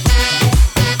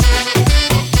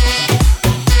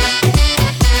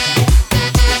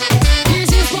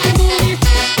 This is my movie. This is my movie.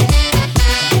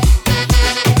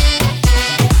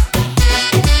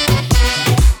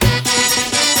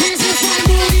 This is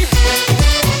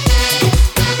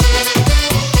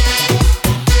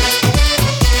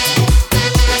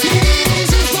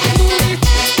my movie.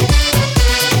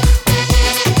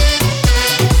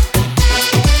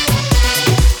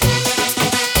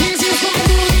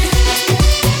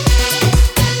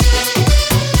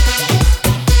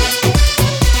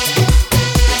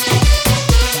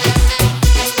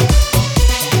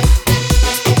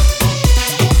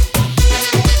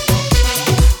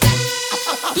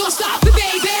 Don't stop it,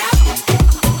 baby.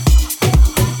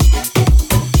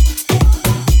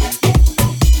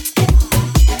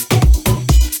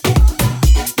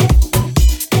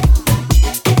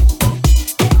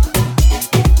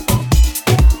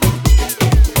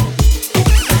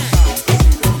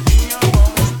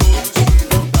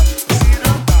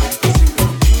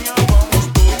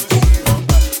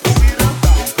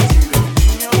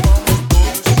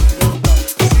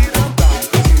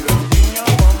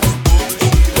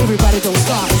 Everybody don't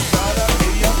stop.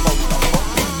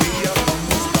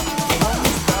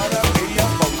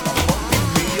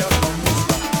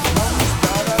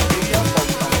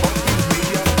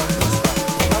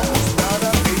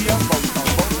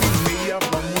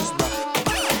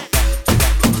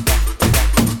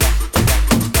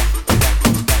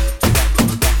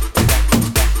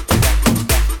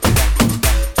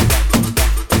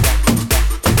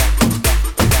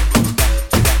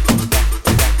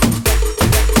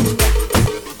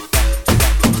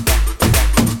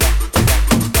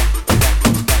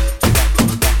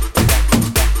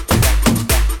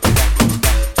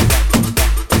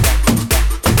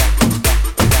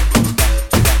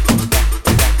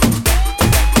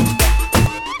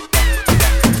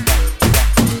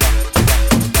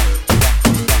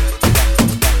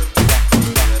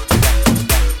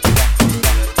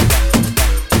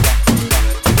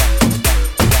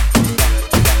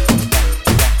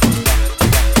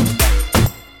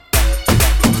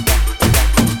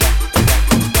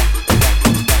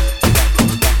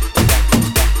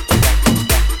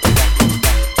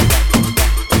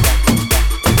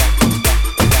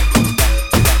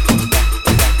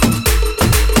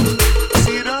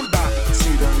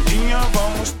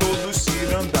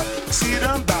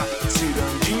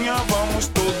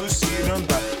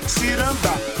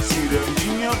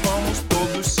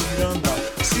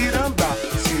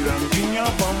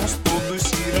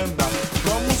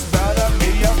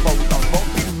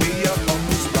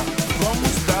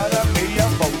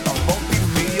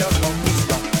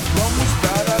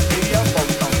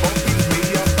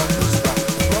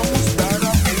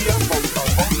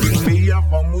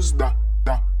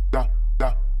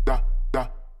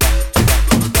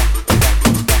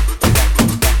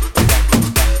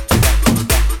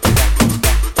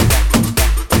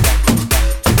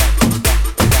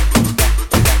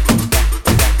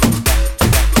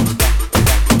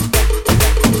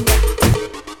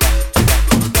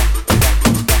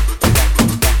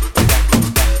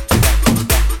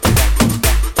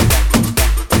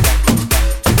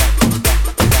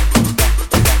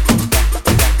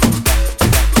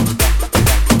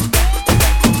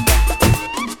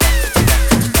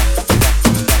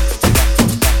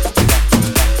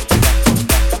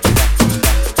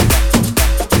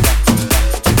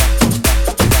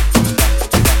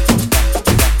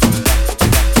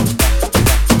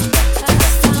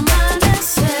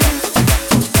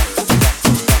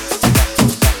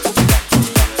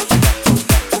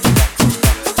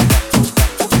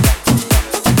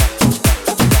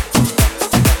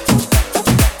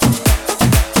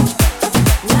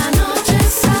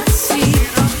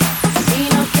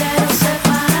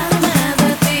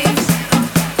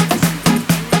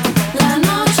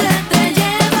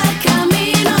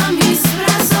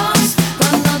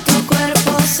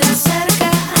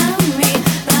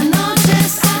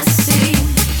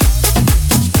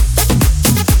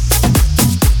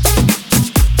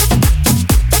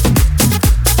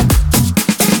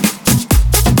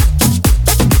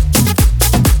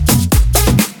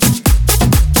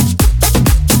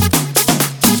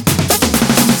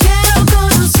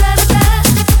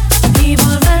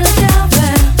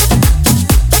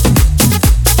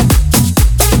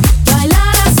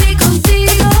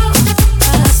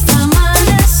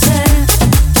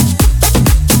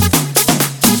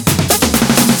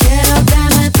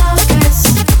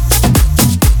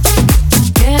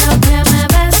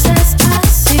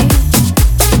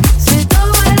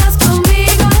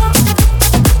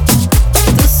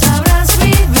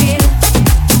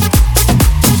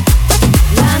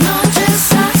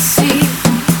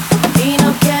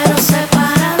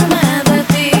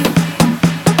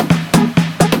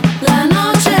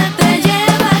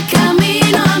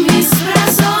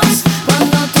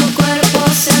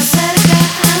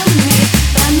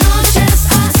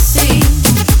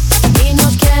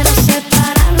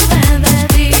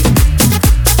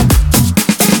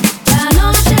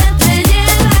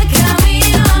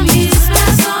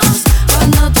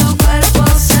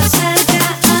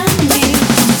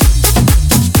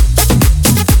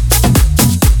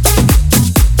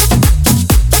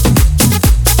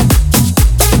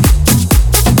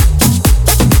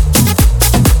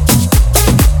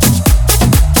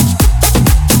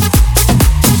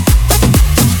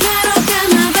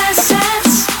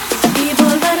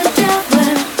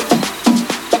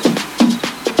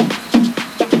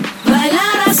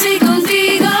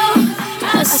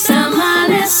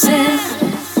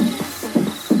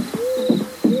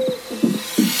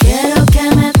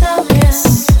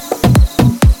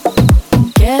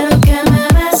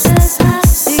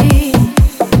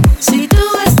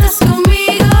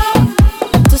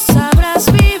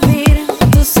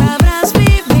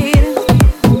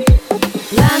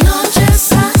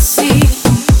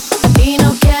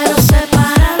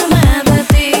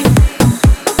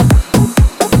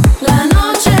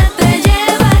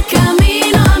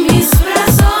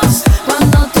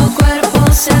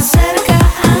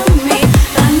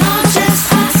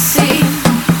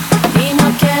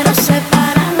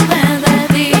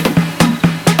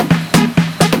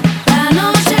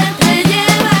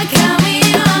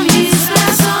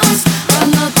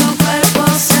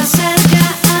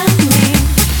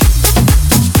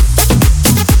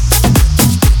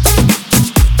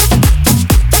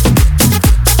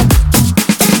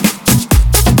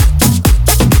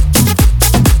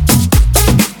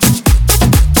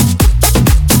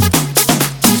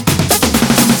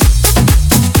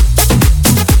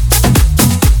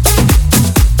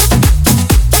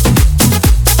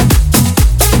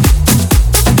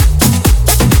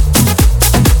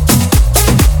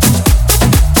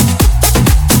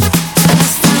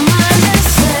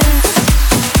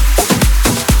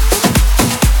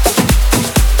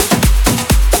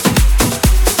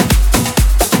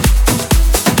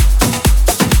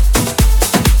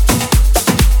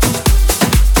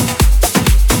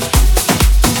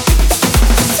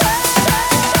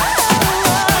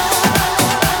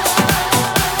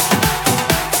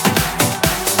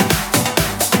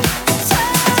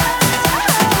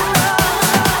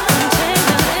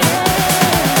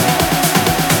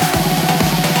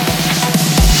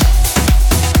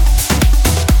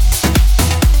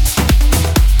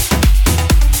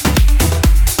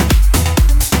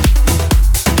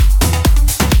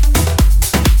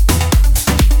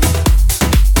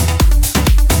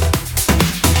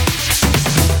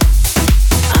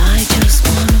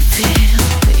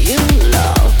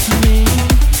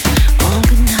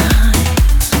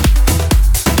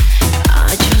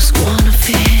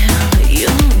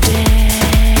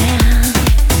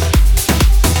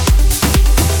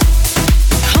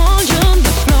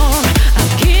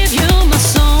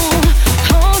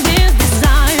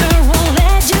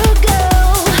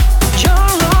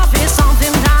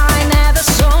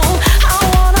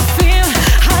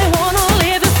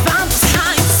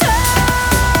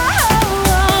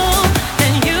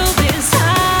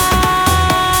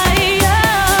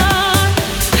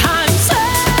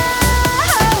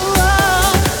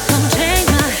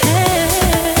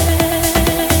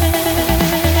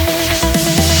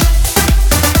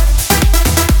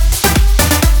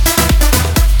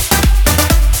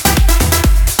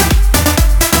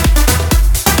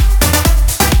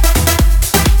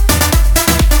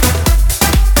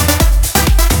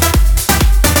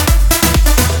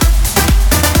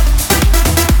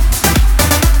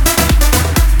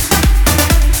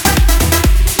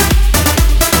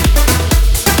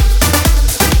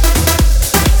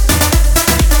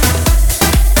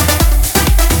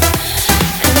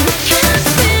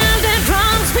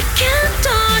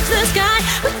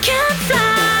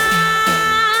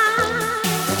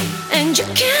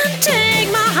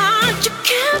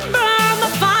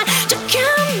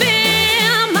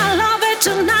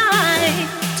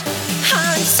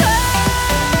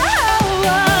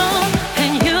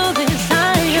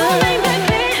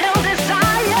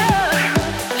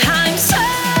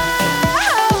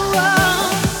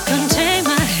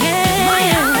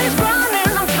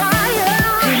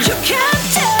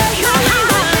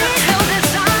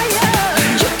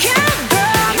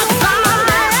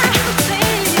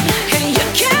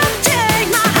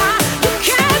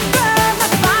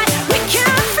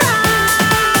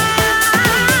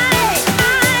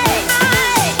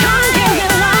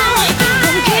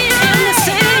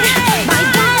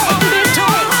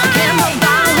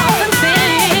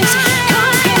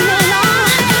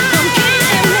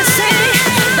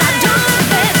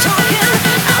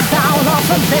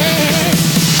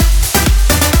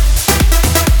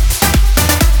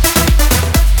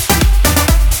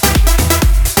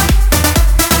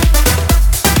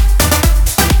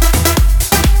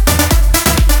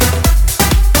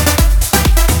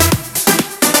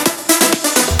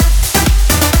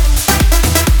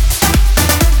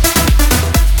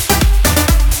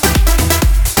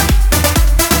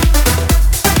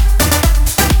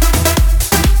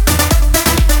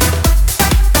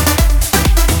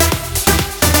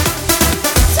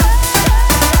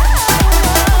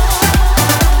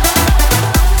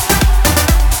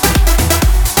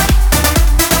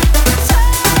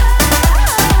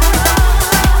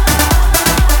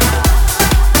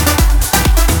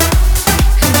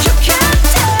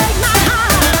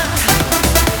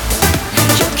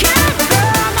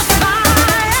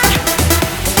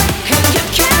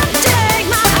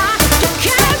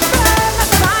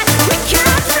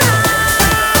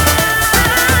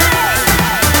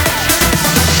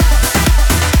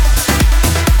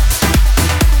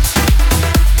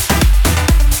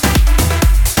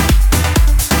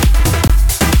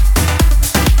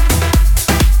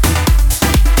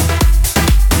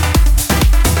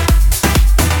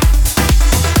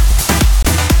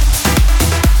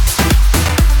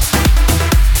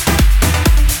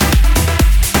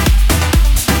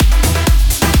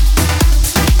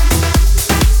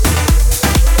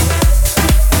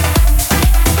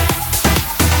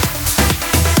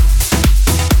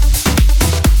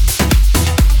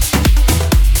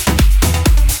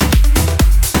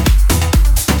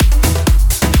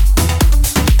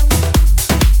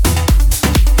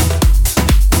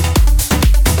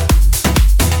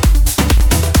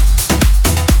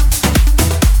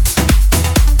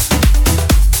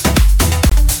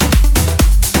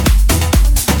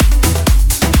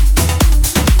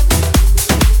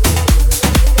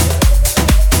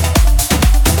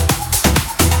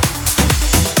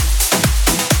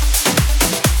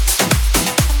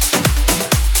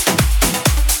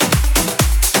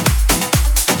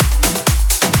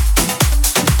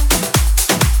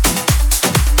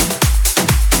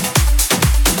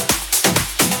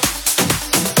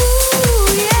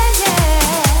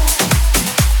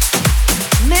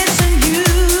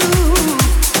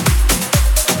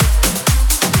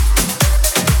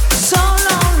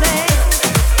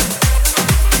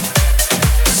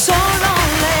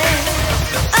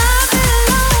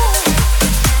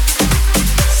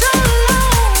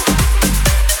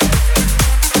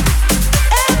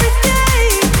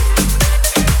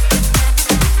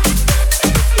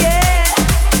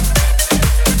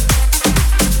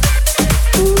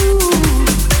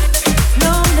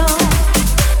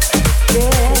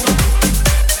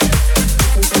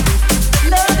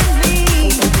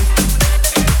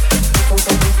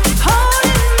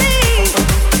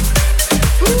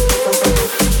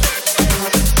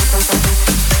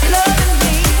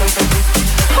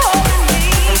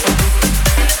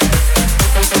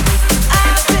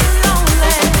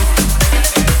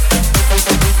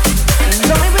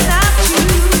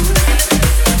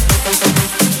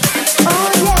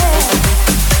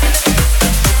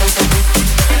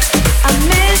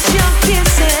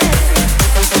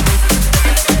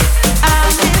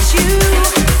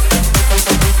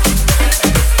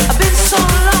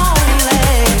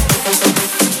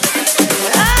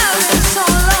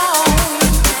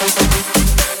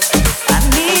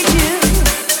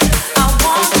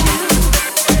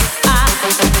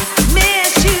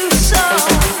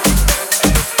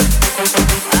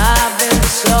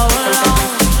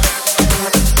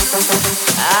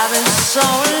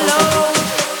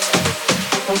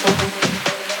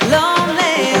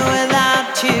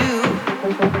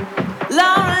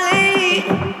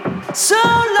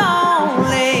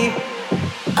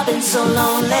 so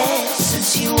lonely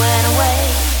since you went away.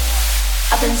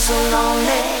 I've been so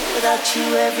lonely without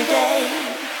you every day.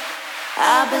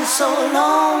 I've been so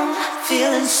alone,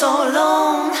 feeling so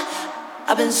alone.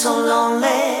 I've been so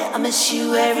lonely, I miss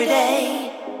you every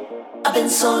day. I've been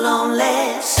so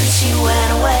lonely since you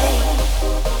went away.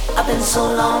 I've been so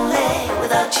lonely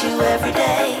without you every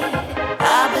day.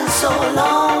 I've been so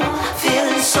alone,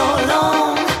 feeling so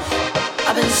alone.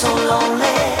 I've been so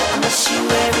lonely, I miss you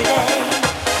every day.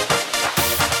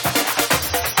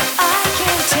 I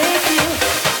can't take it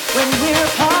when we're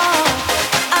apart.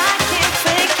 I can't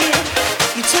fake it,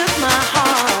 you took my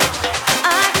heart.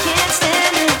 I can't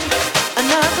stand it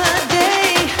another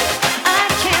day. I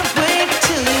can't wait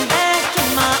till you're back in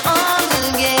my arms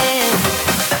again.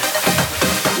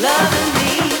 Loving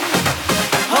me,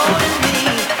 holding me,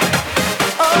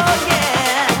 oh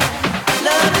yeah.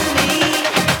 Loving me,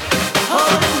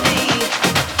 holding me,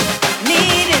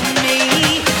 needing me.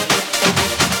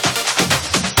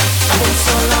 I've been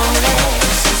so lonely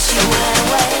since you went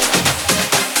away.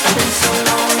 I've been so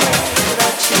lonely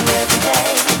without you every day.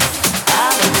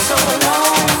 I've been so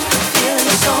alone,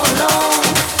 feeling so alone.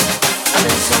 I've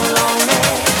been so lonely,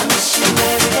 I miss you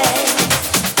every day.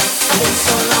 I've been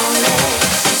so lonely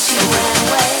since you went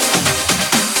away.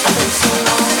 I've been so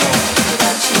lonely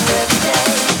without you every day.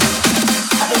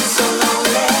 I've been so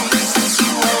lonely since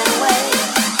you went away.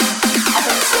 I've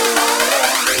been so lonely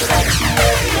without you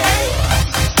every day.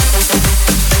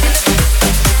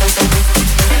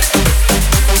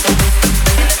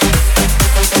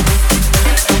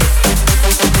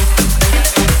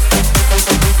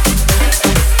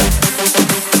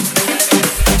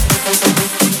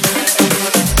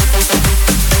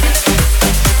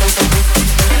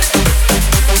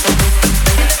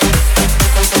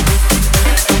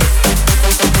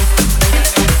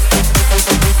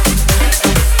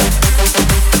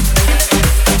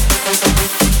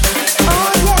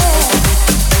 Oh yeah,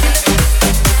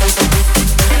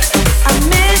 I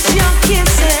miss your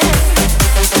kisses.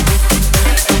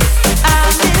 I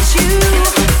miss you.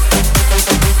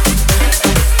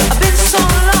 I've been so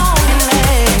lonely.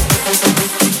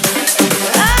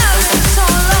 I've been so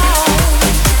alone.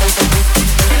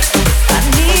 I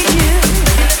need you.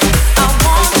 I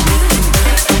want you.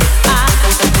 I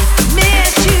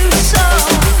miss you so.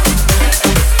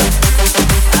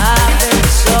 I've been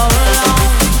so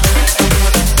alone.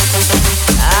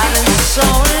 I've been so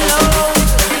alone,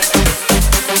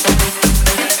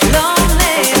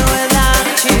 lonely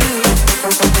without you,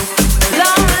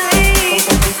 lonely,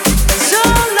 so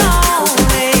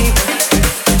lonely.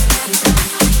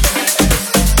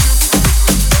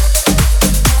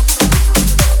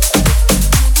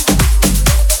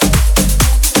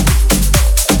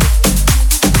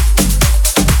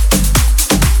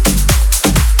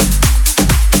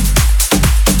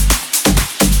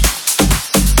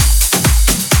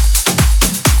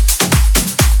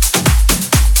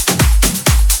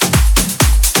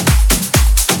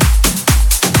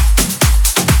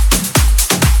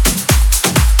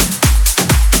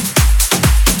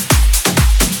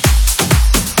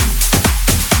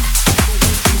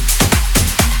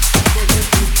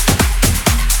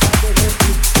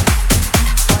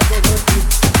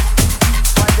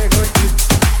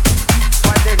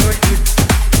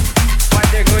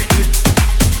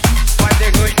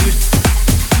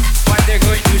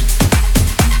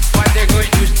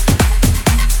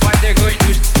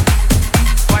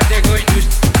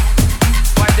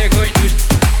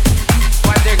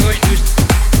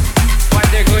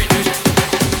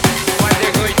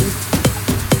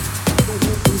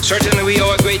 Certainly we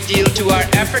owe a great deal to our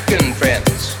African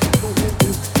friends.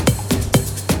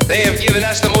 They have given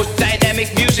us the most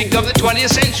dynamic music of the 20th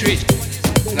century.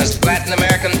 In the Latin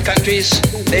American countries,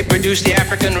 they produce the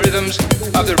African rhythms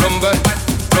of the rumba,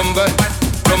 rumba,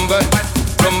 rumba,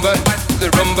 rumba, the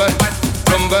rumba,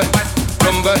 rumba,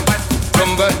 rumba,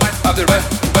 rumba of the rumba,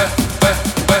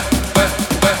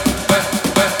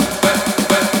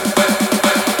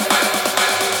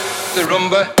 the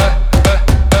rumba.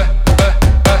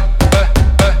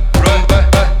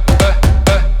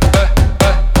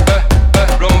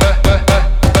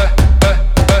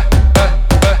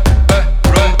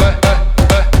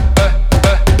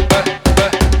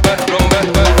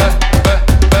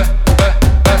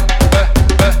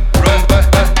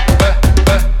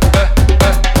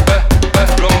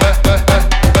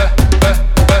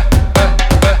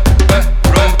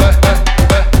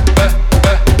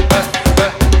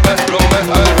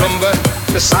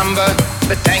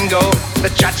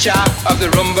 Cha of the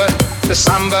rumba, the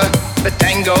samba, the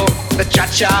tango, the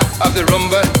cha-cha of the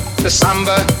rumba, the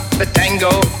samba, the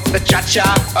tango, the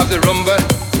cha-cha of the rumba,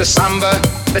 the samba,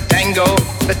 the tango,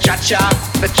 the cha-cha,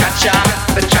 the cha-cha,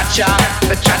 the cha-cha,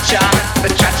 the cha-cha, the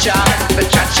cha-cha, the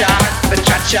cha-cha, the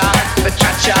cha-cha, the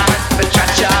cha-cha, the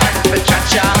cha-cha, the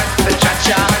cha-cha, the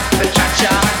cha-cha, the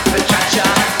cha-cha, the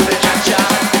cha-cha, the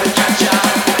cha-cha,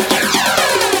 the cha-cha,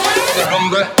 the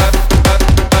rumba.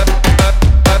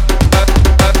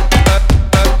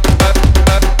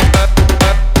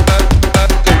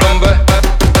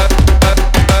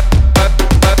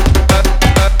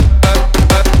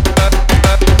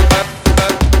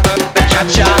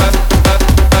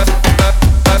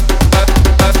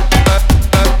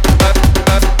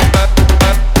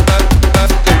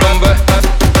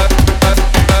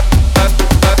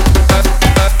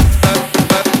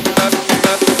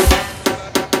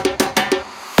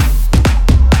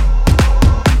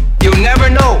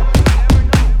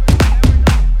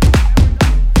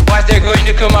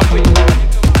 Come up with.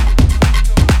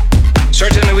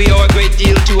 Certainly we owe a great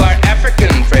deal to our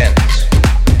African friends.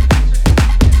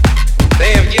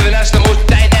 They have given us the most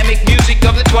dynamic music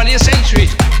of the 20th century.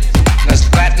 As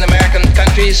Latin American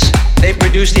countries, they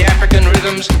produce the African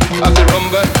rhythms of the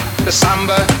rumba, the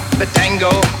samba, the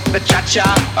tango, the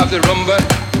cha-cha of the rumba,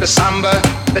 the samba,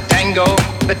 the tango,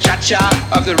 the cha-cha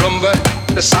of the rumba,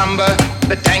 the samba,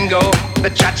 the tango, the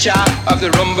cha-cha of the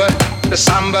rumba, the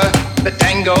samba, the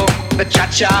tango, the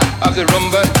cha-cha of the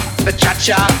rumba, the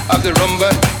cha-cha of the rumba,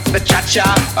 the cha-cha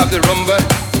of the rumba,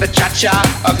 the cha-cha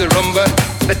of the rumba,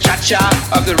 the cha-cha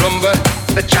of the rumba,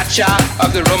 the cha-cha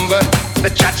of the rumba, the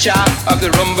cha-cha of the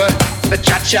rumba, the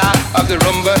cha-cha of the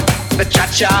rumba, the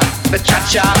cha-cha, the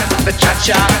cha-cha, the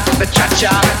cha-cha, the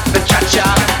cha-cha, the cha-cha,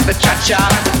 the cha-cha,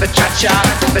 the cha-cha,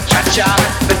 the cha-cha,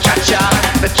 the cha-cha,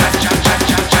 the cha-cha, cha-cha, cha-cha, cha-cha, cha-cha,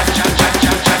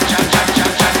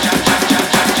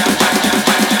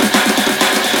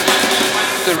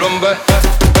 the rumba.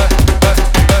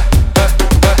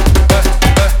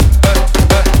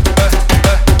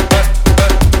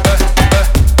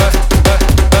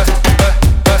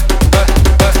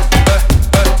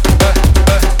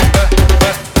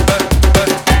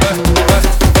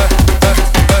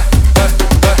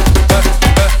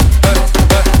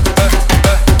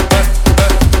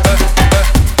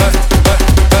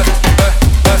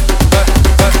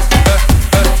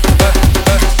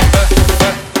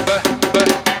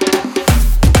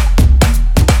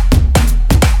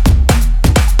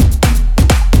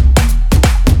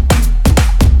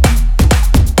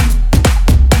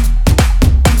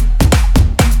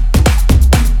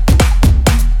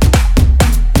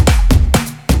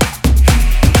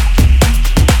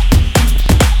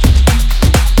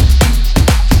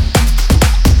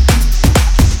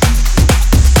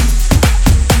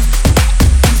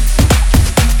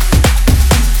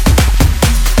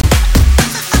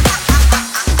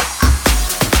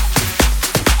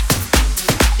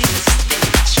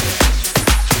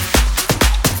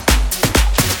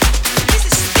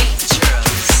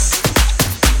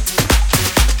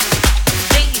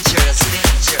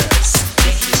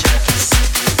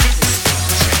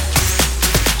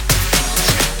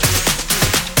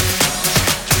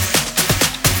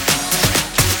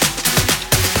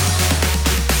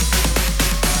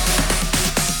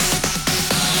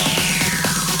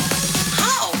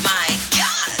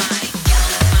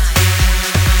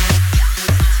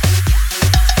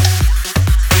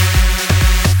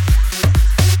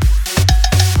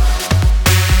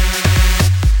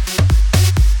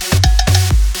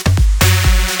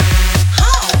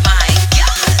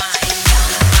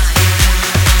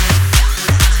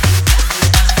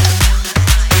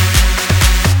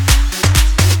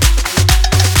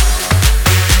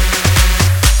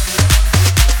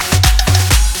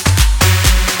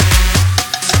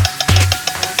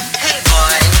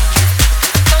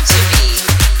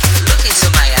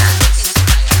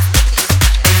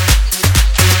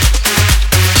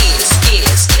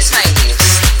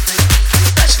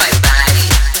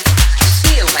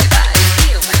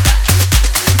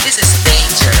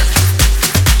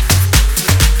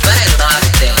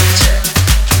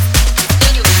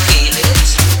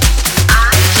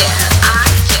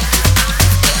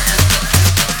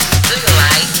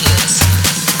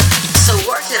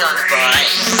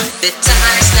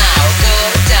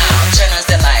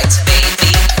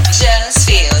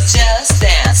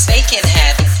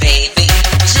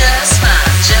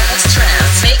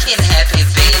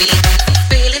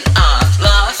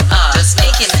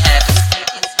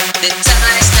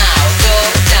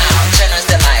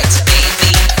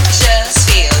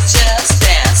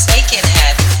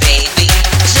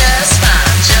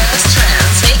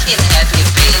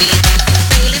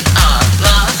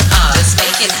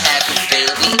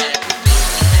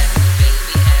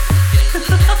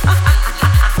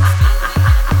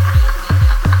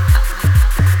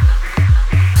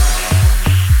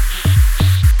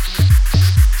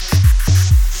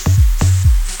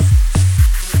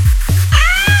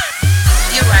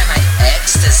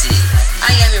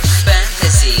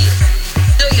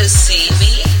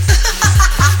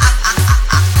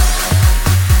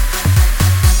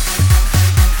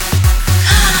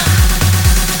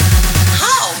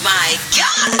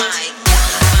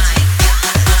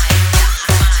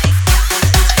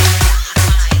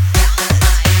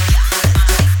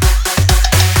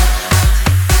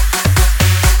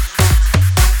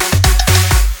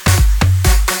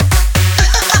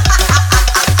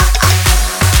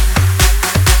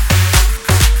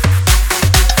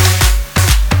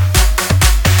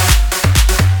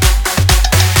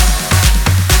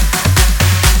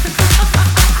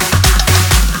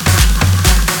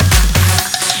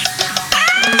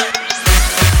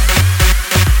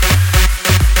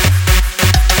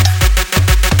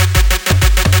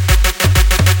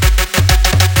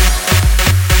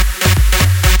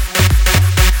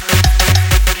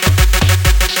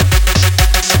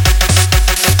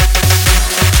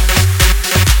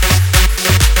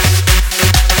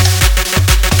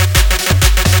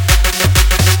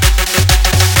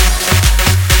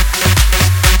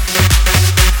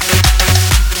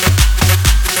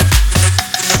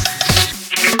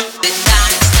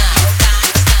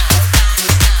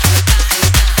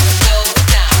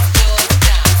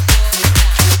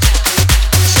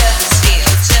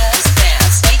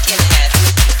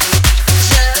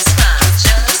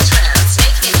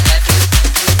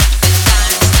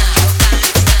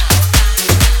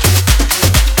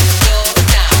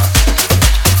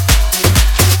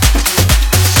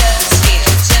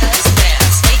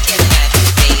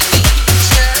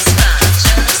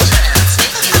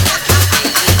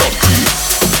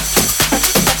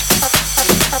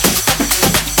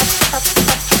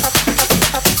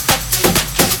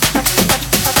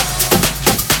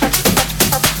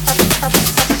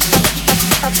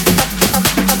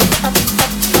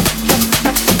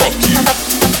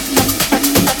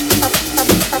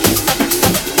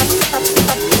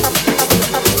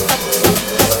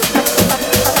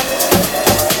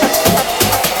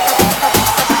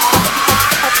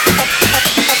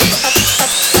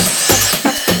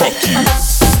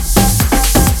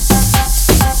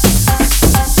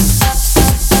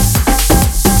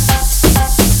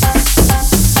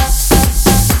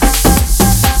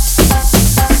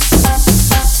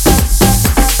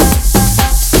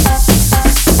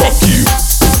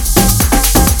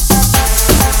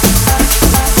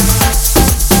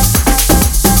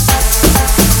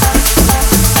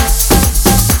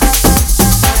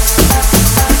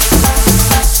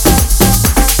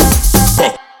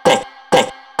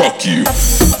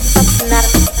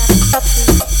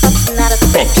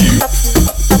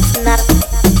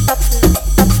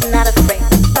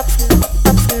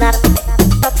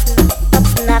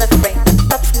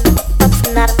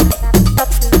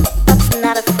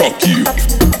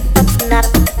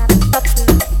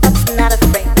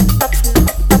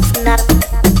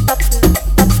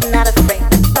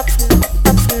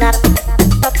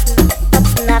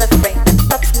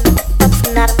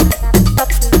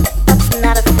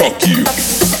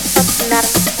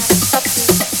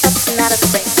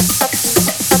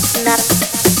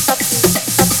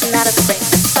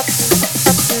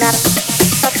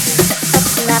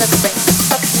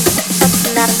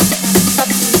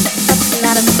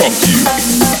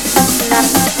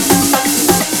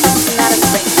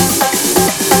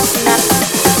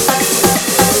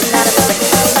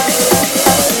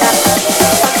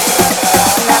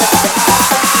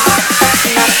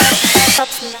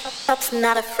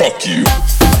 not afraid. Fuck you.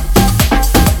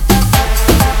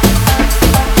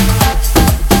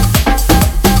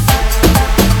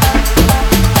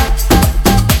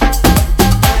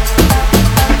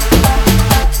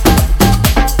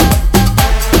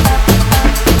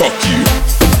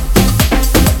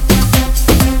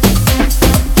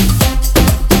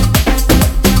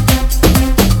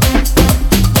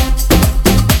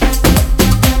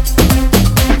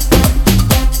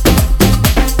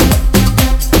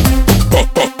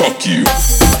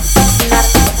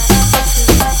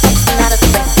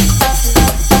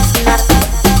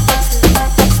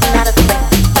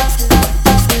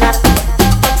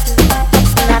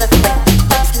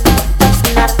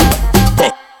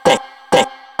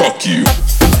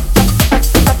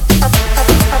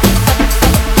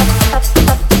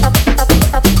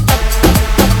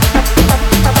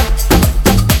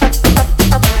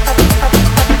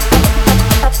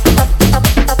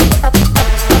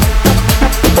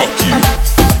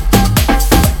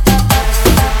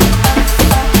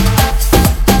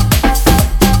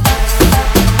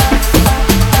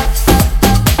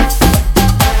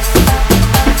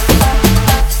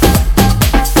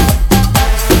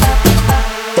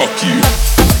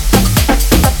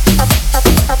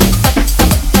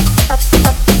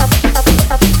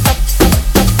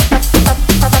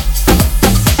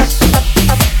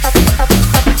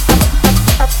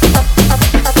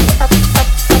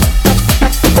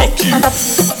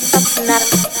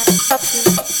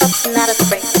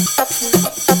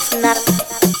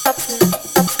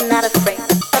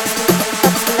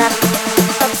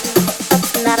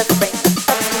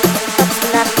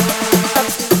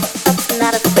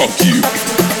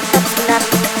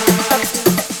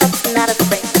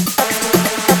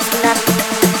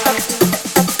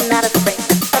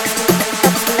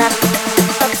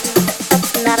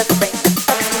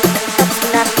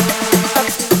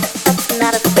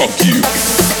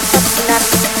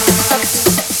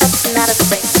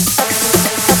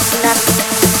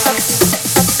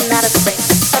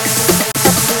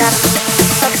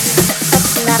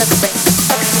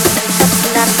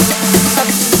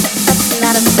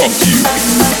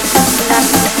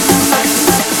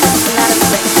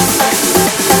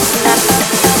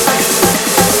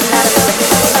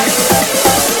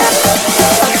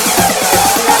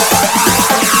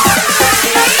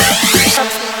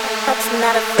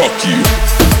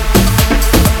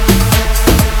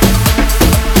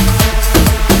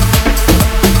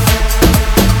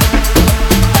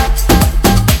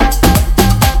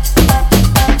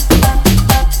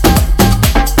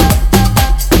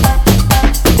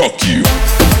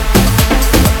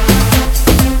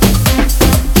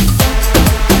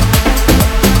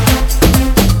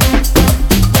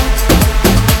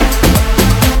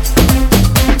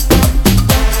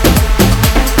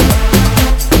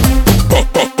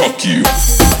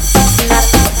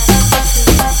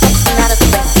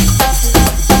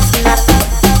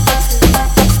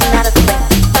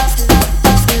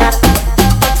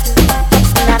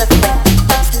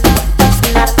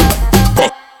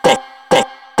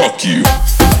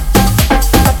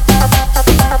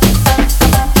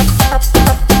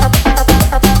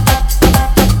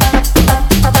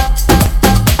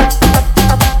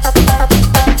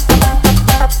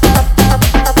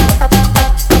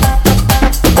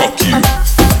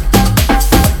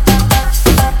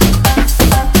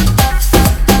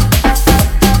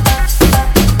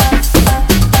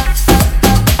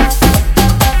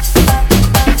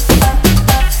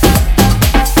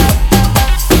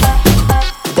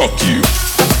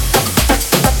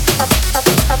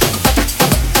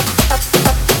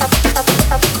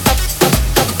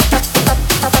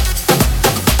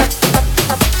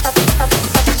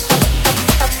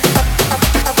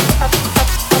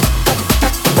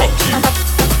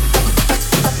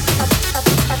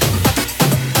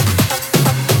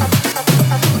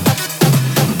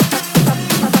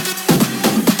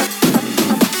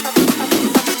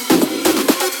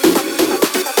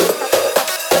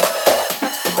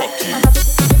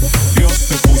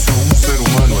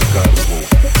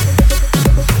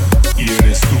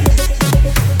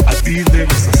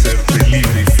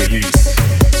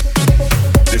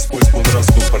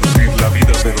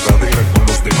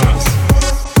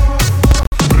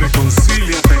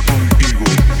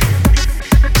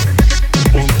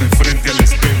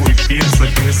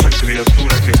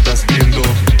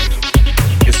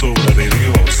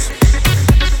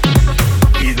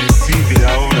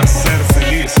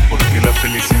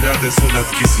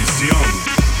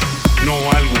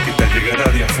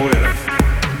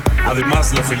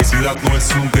 Además, la felicidad no es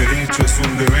un derecho, es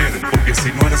un deber, porque si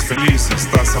no eres feliz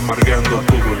estás amargando a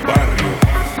todo el barrio.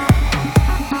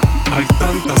 Hay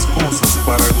tantas cosas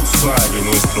para gozar y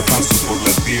nuestro paso por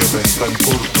la tierra es tan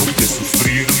corto que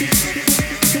sufrir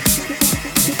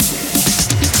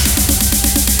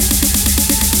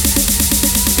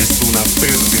es una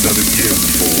pérdida de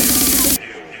tiempo.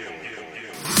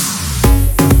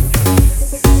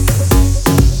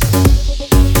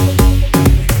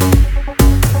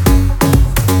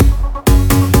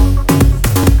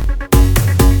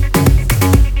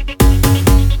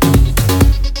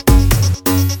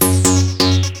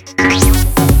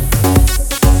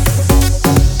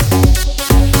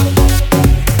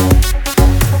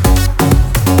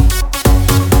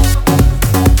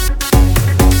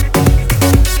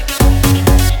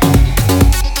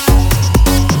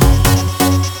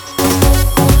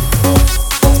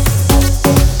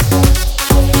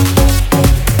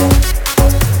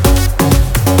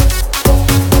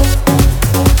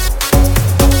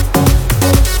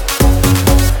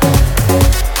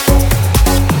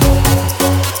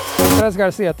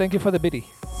 Garcia, thank you for the biddy.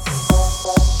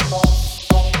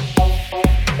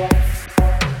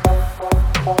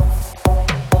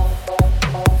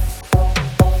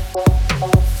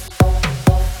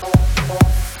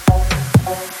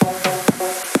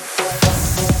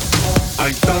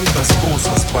 Hay tantas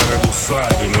cosas para gozar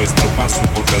y nuestro paso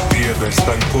por la tierra es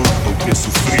tan corto que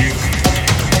sufrir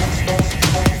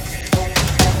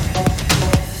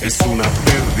es una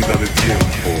pérdida de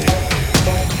tiempo.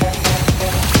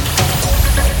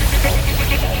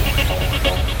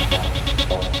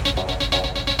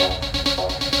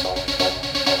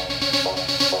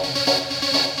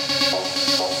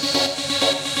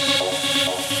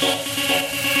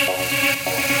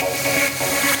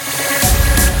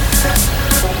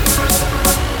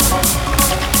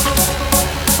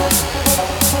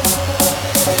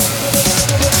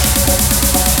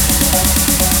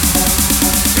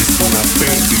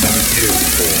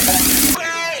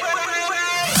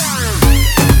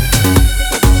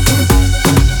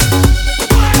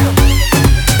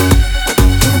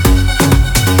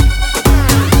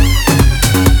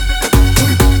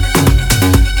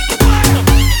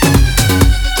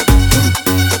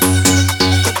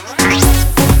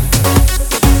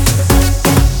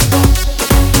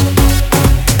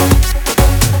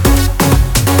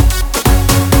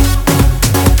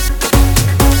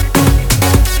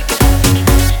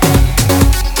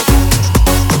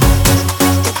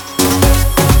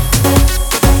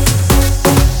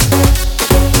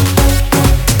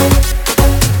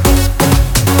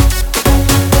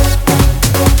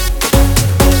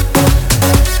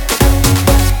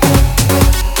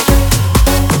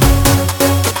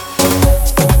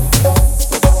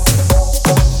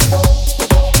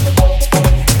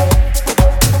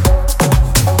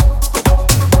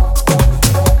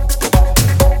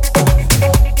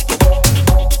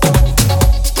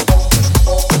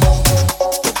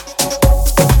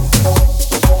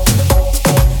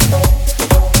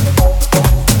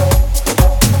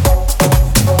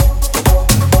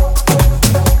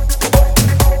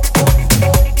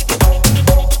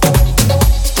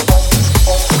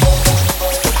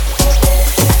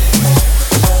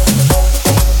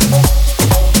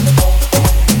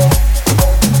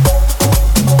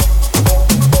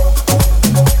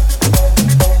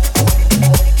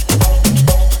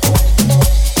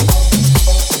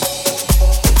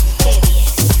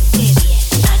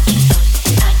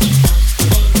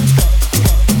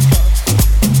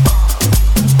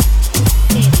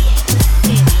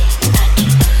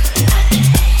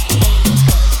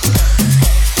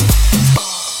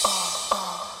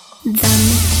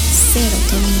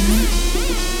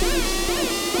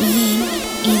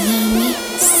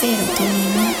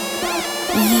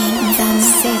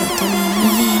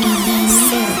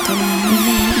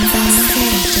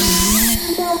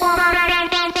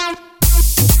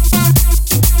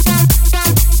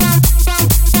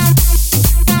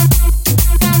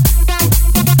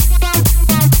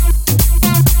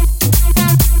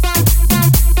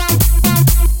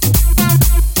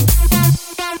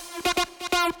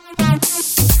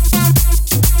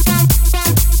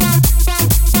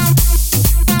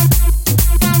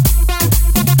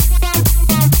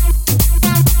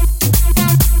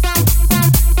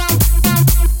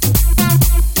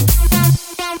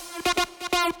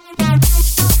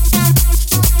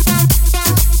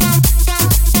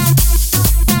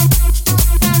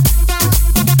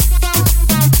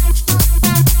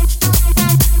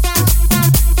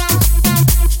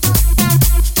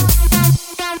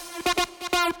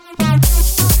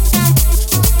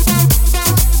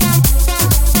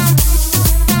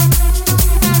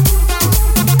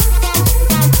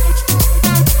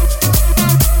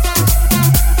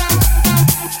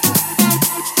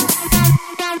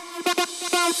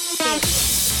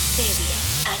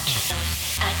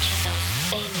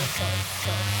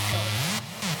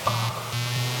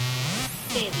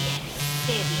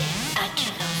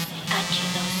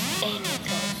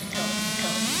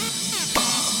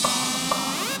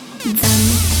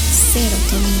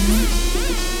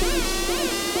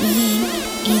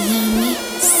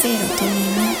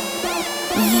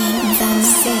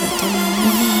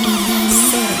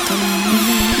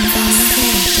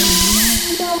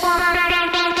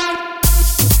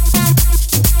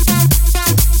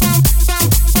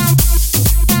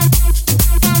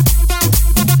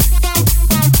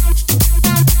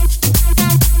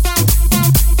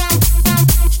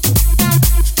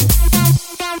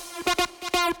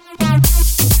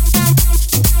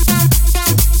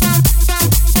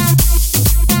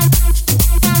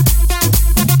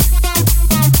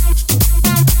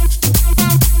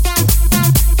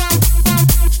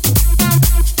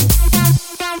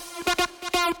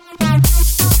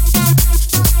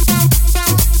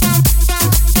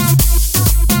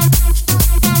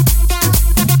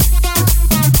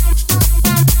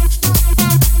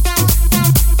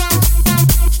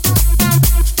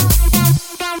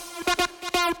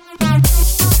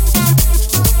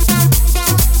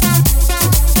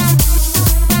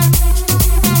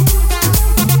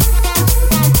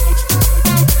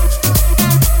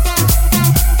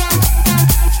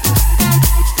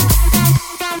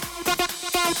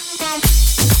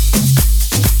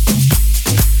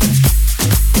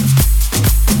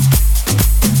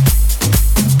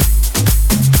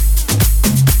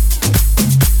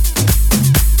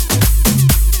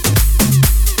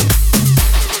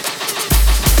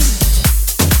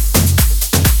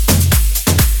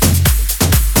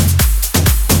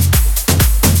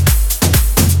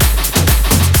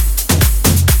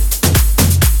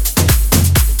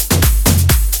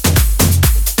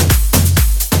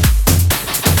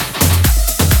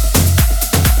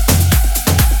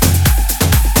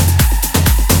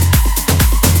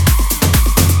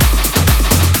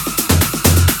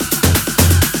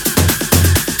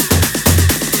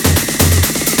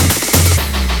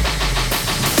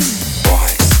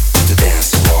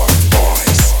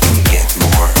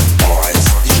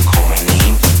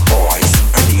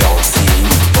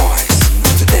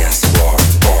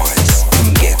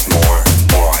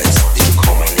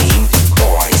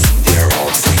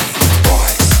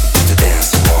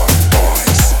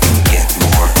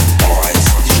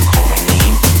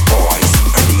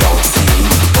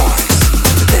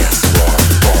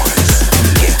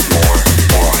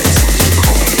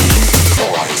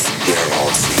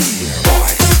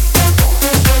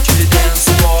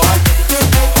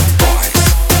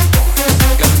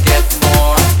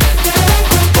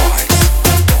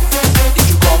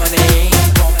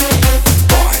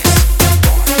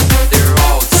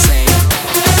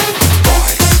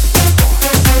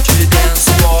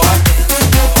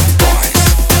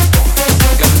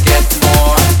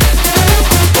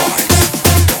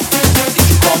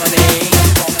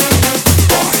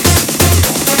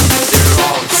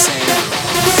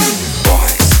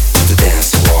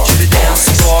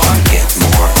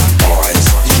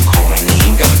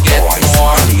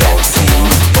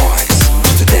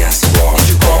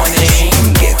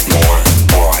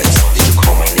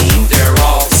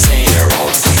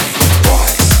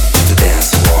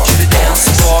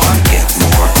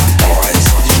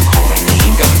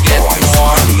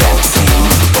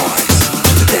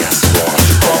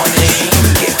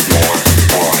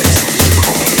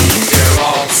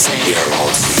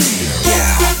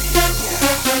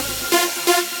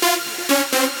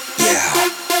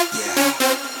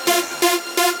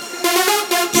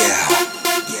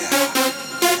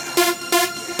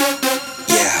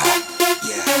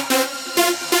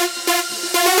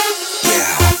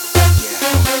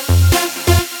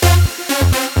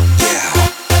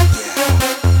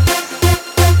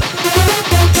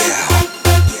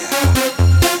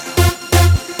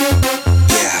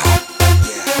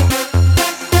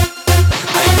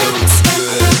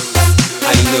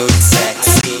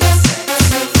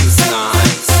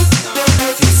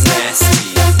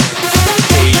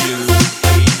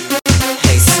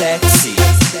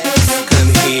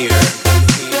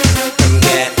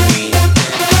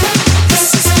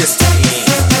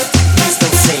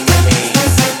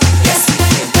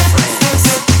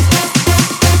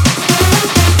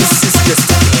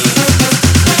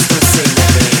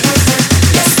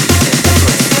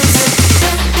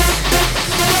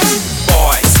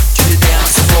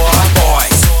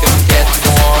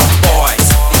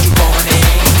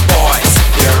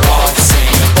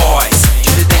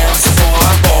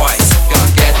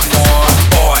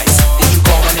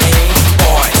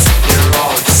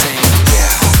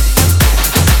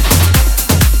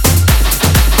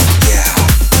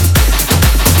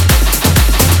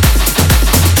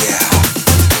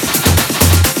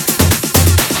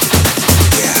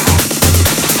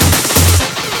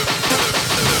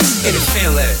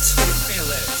 feel it?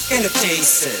 Can you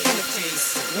taste it?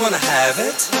 Wanna have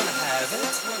it?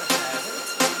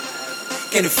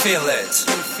 Can you feel it?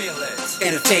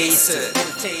 Can you taste it?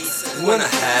 Wanna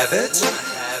have it?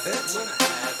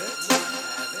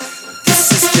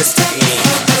 This is just a game.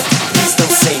 Please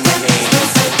don't say my name.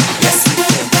 Yes, we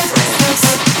can be friends.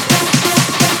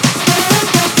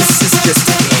 This is just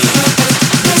a game.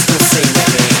 Please don't say my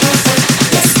name.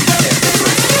 Yes, we can be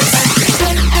friends.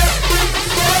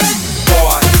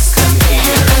 Boys, come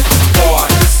here.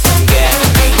 Boys, come get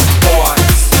me.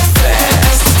 Boys,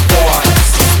 fast.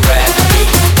 Boys, grab me.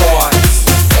 Boys,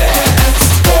 fast.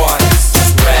 Boys,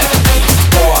 grab me.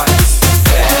 Boys,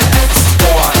 fast.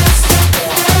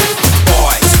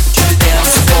 Boys, to the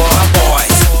dance floor.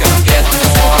 Boys, gonna get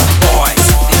more. Boys,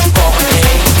 did you call my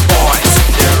name? Boys,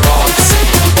 they're all the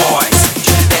same. Boys,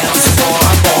 to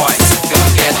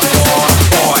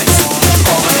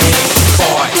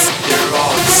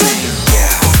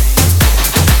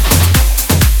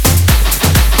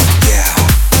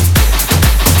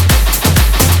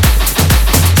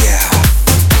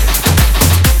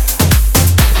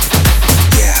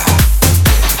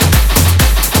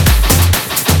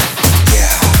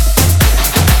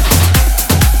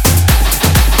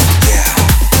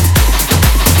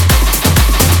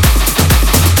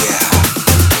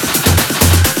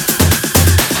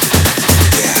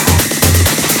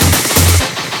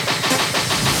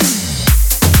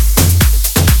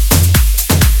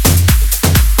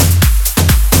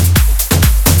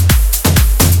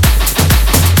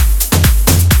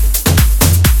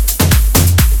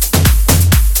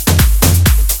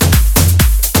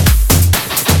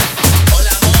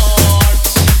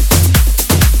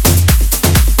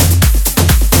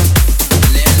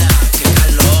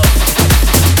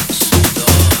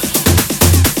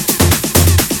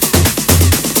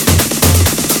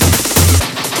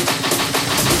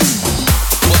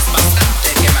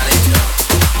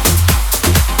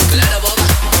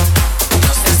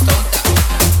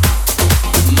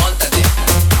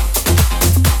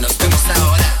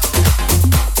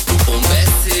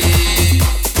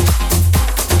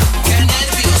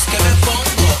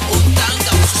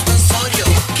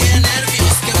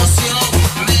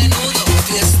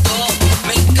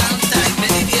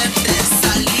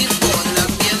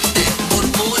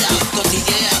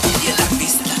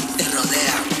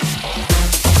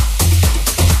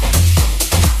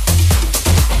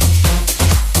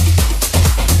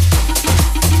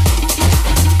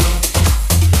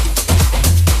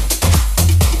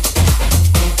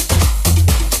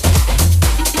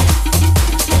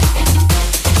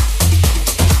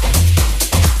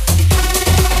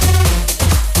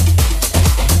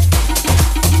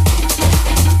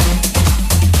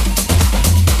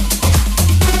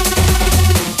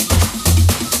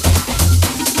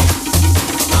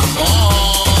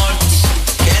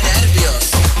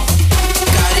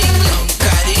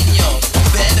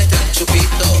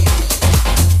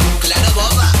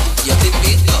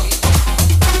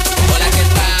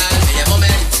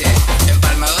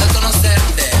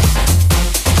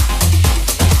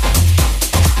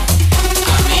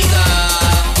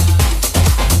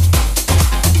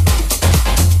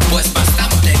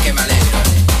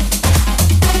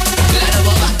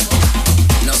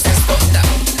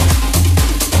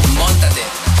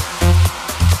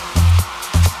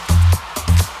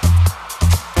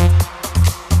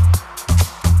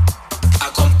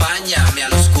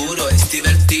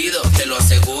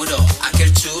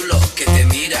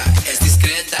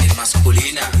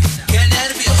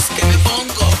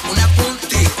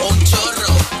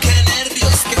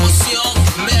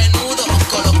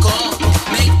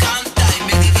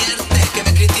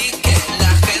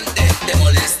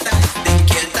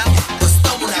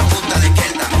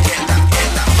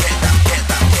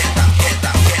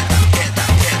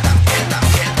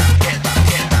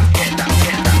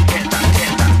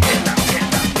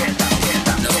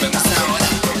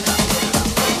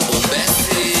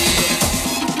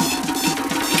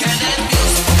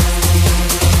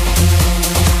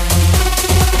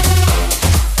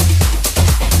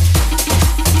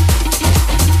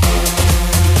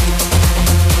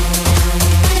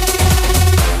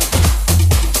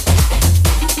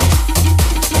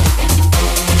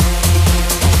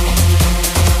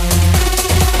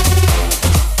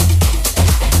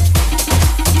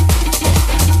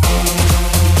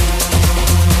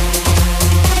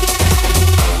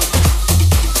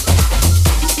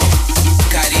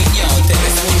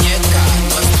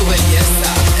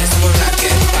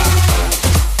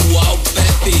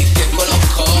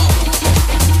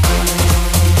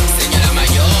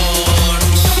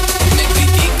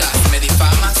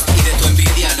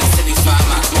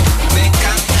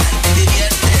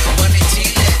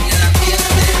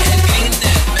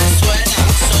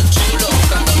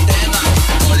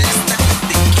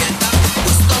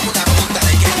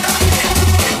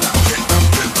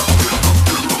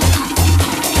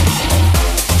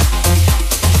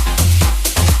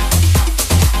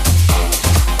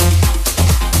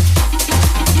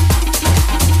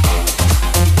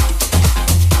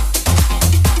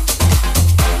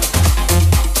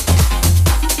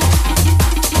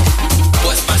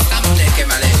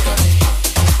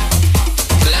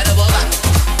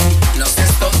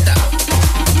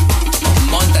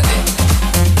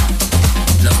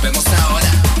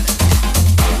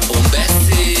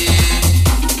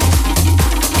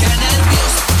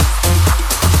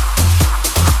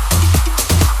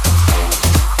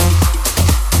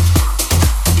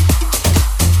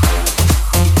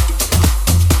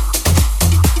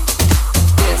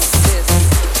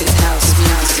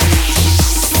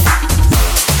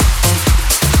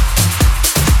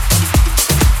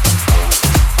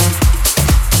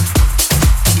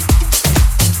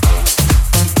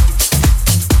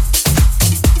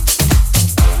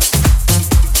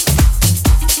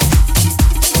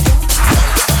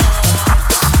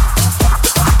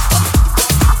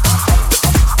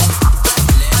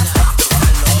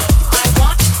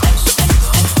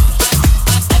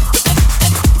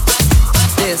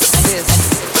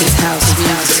is house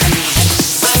music.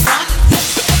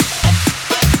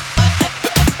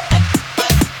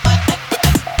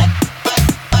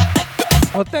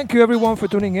 Well, thank you everyone for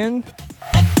tuning in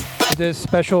to this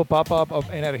special pop-up of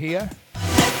Energia.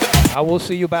 I will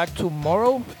see you back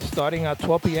tomorrow, starting at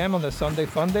 12 p.m. on the Sunday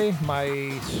Funday.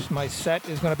 My set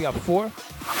is going to be at 4.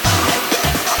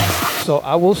 So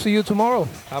I will see you tomorrow.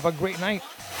 Have a great night.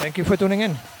 Thank you for tuning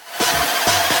in.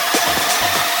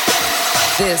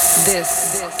 This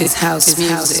is house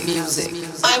music.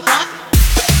 I want.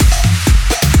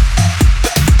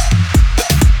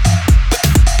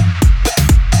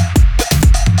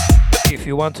 If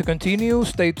you want to continue,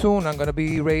 stay tuned. I'm going to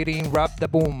be rating Rap the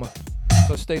Boom.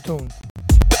 So stay tuned.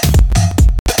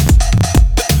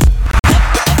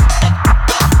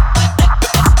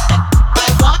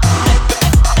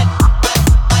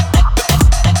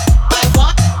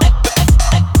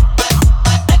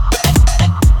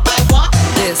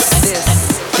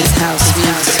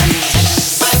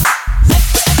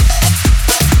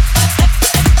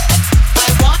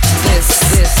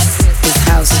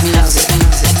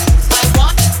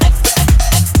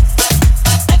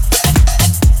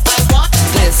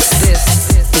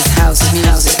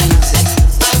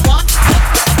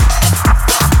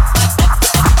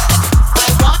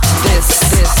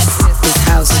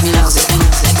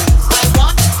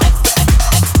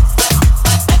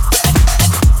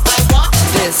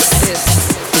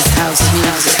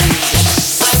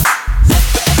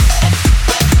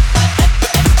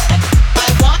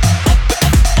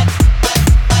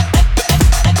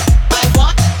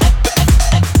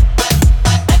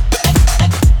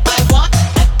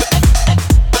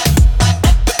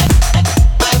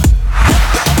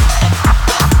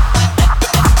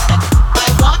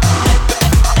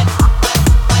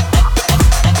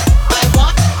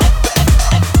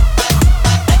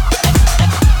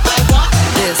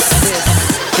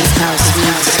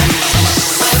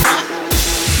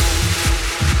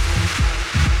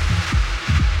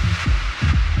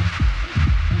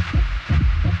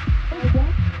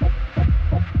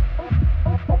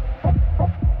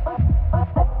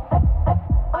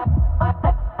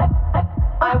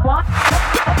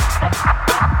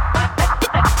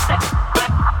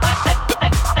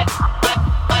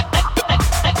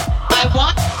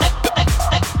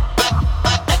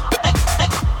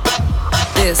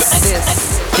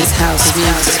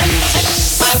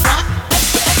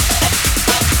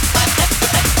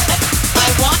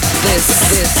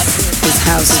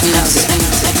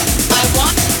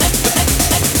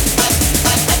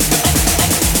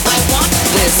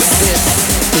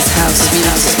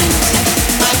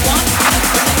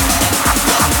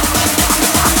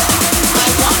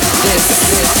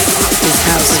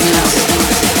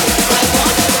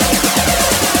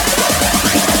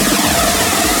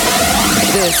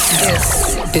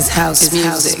 Is house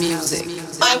music.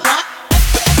 I want.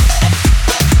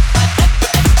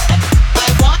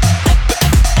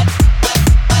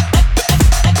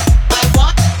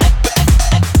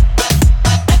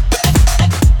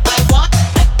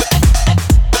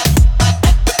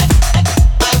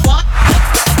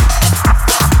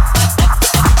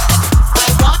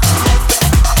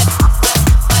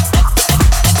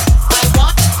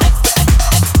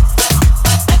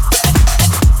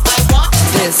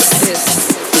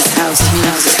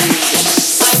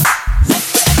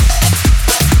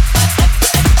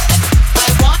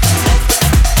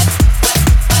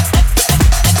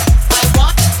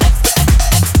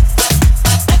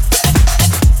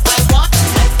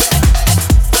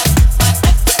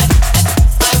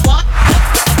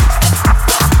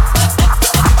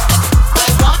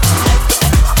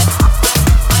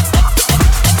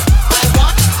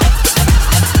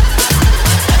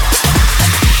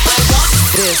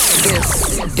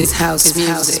 Is house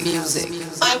music.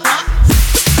 I want.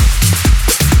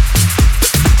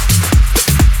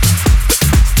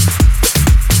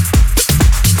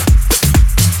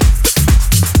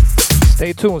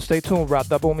 Stay tuned. Rap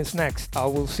the Boom is next. I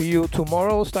will see you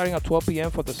tomorrow starting at 12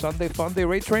 p.m. for the Sunday Funday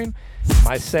Rate Train.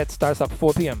 My set starts at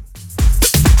 4 p.m.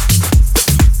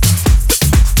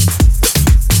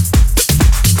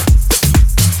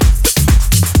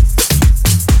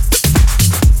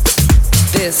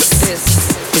 This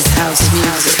is house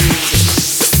music.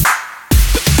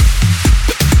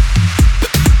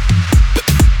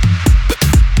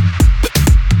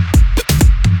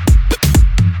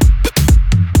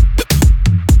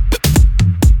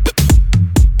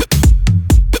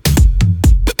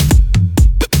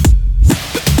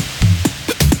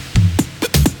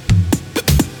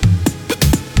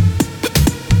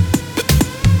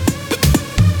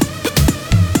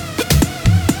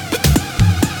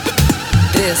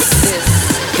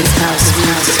 this house.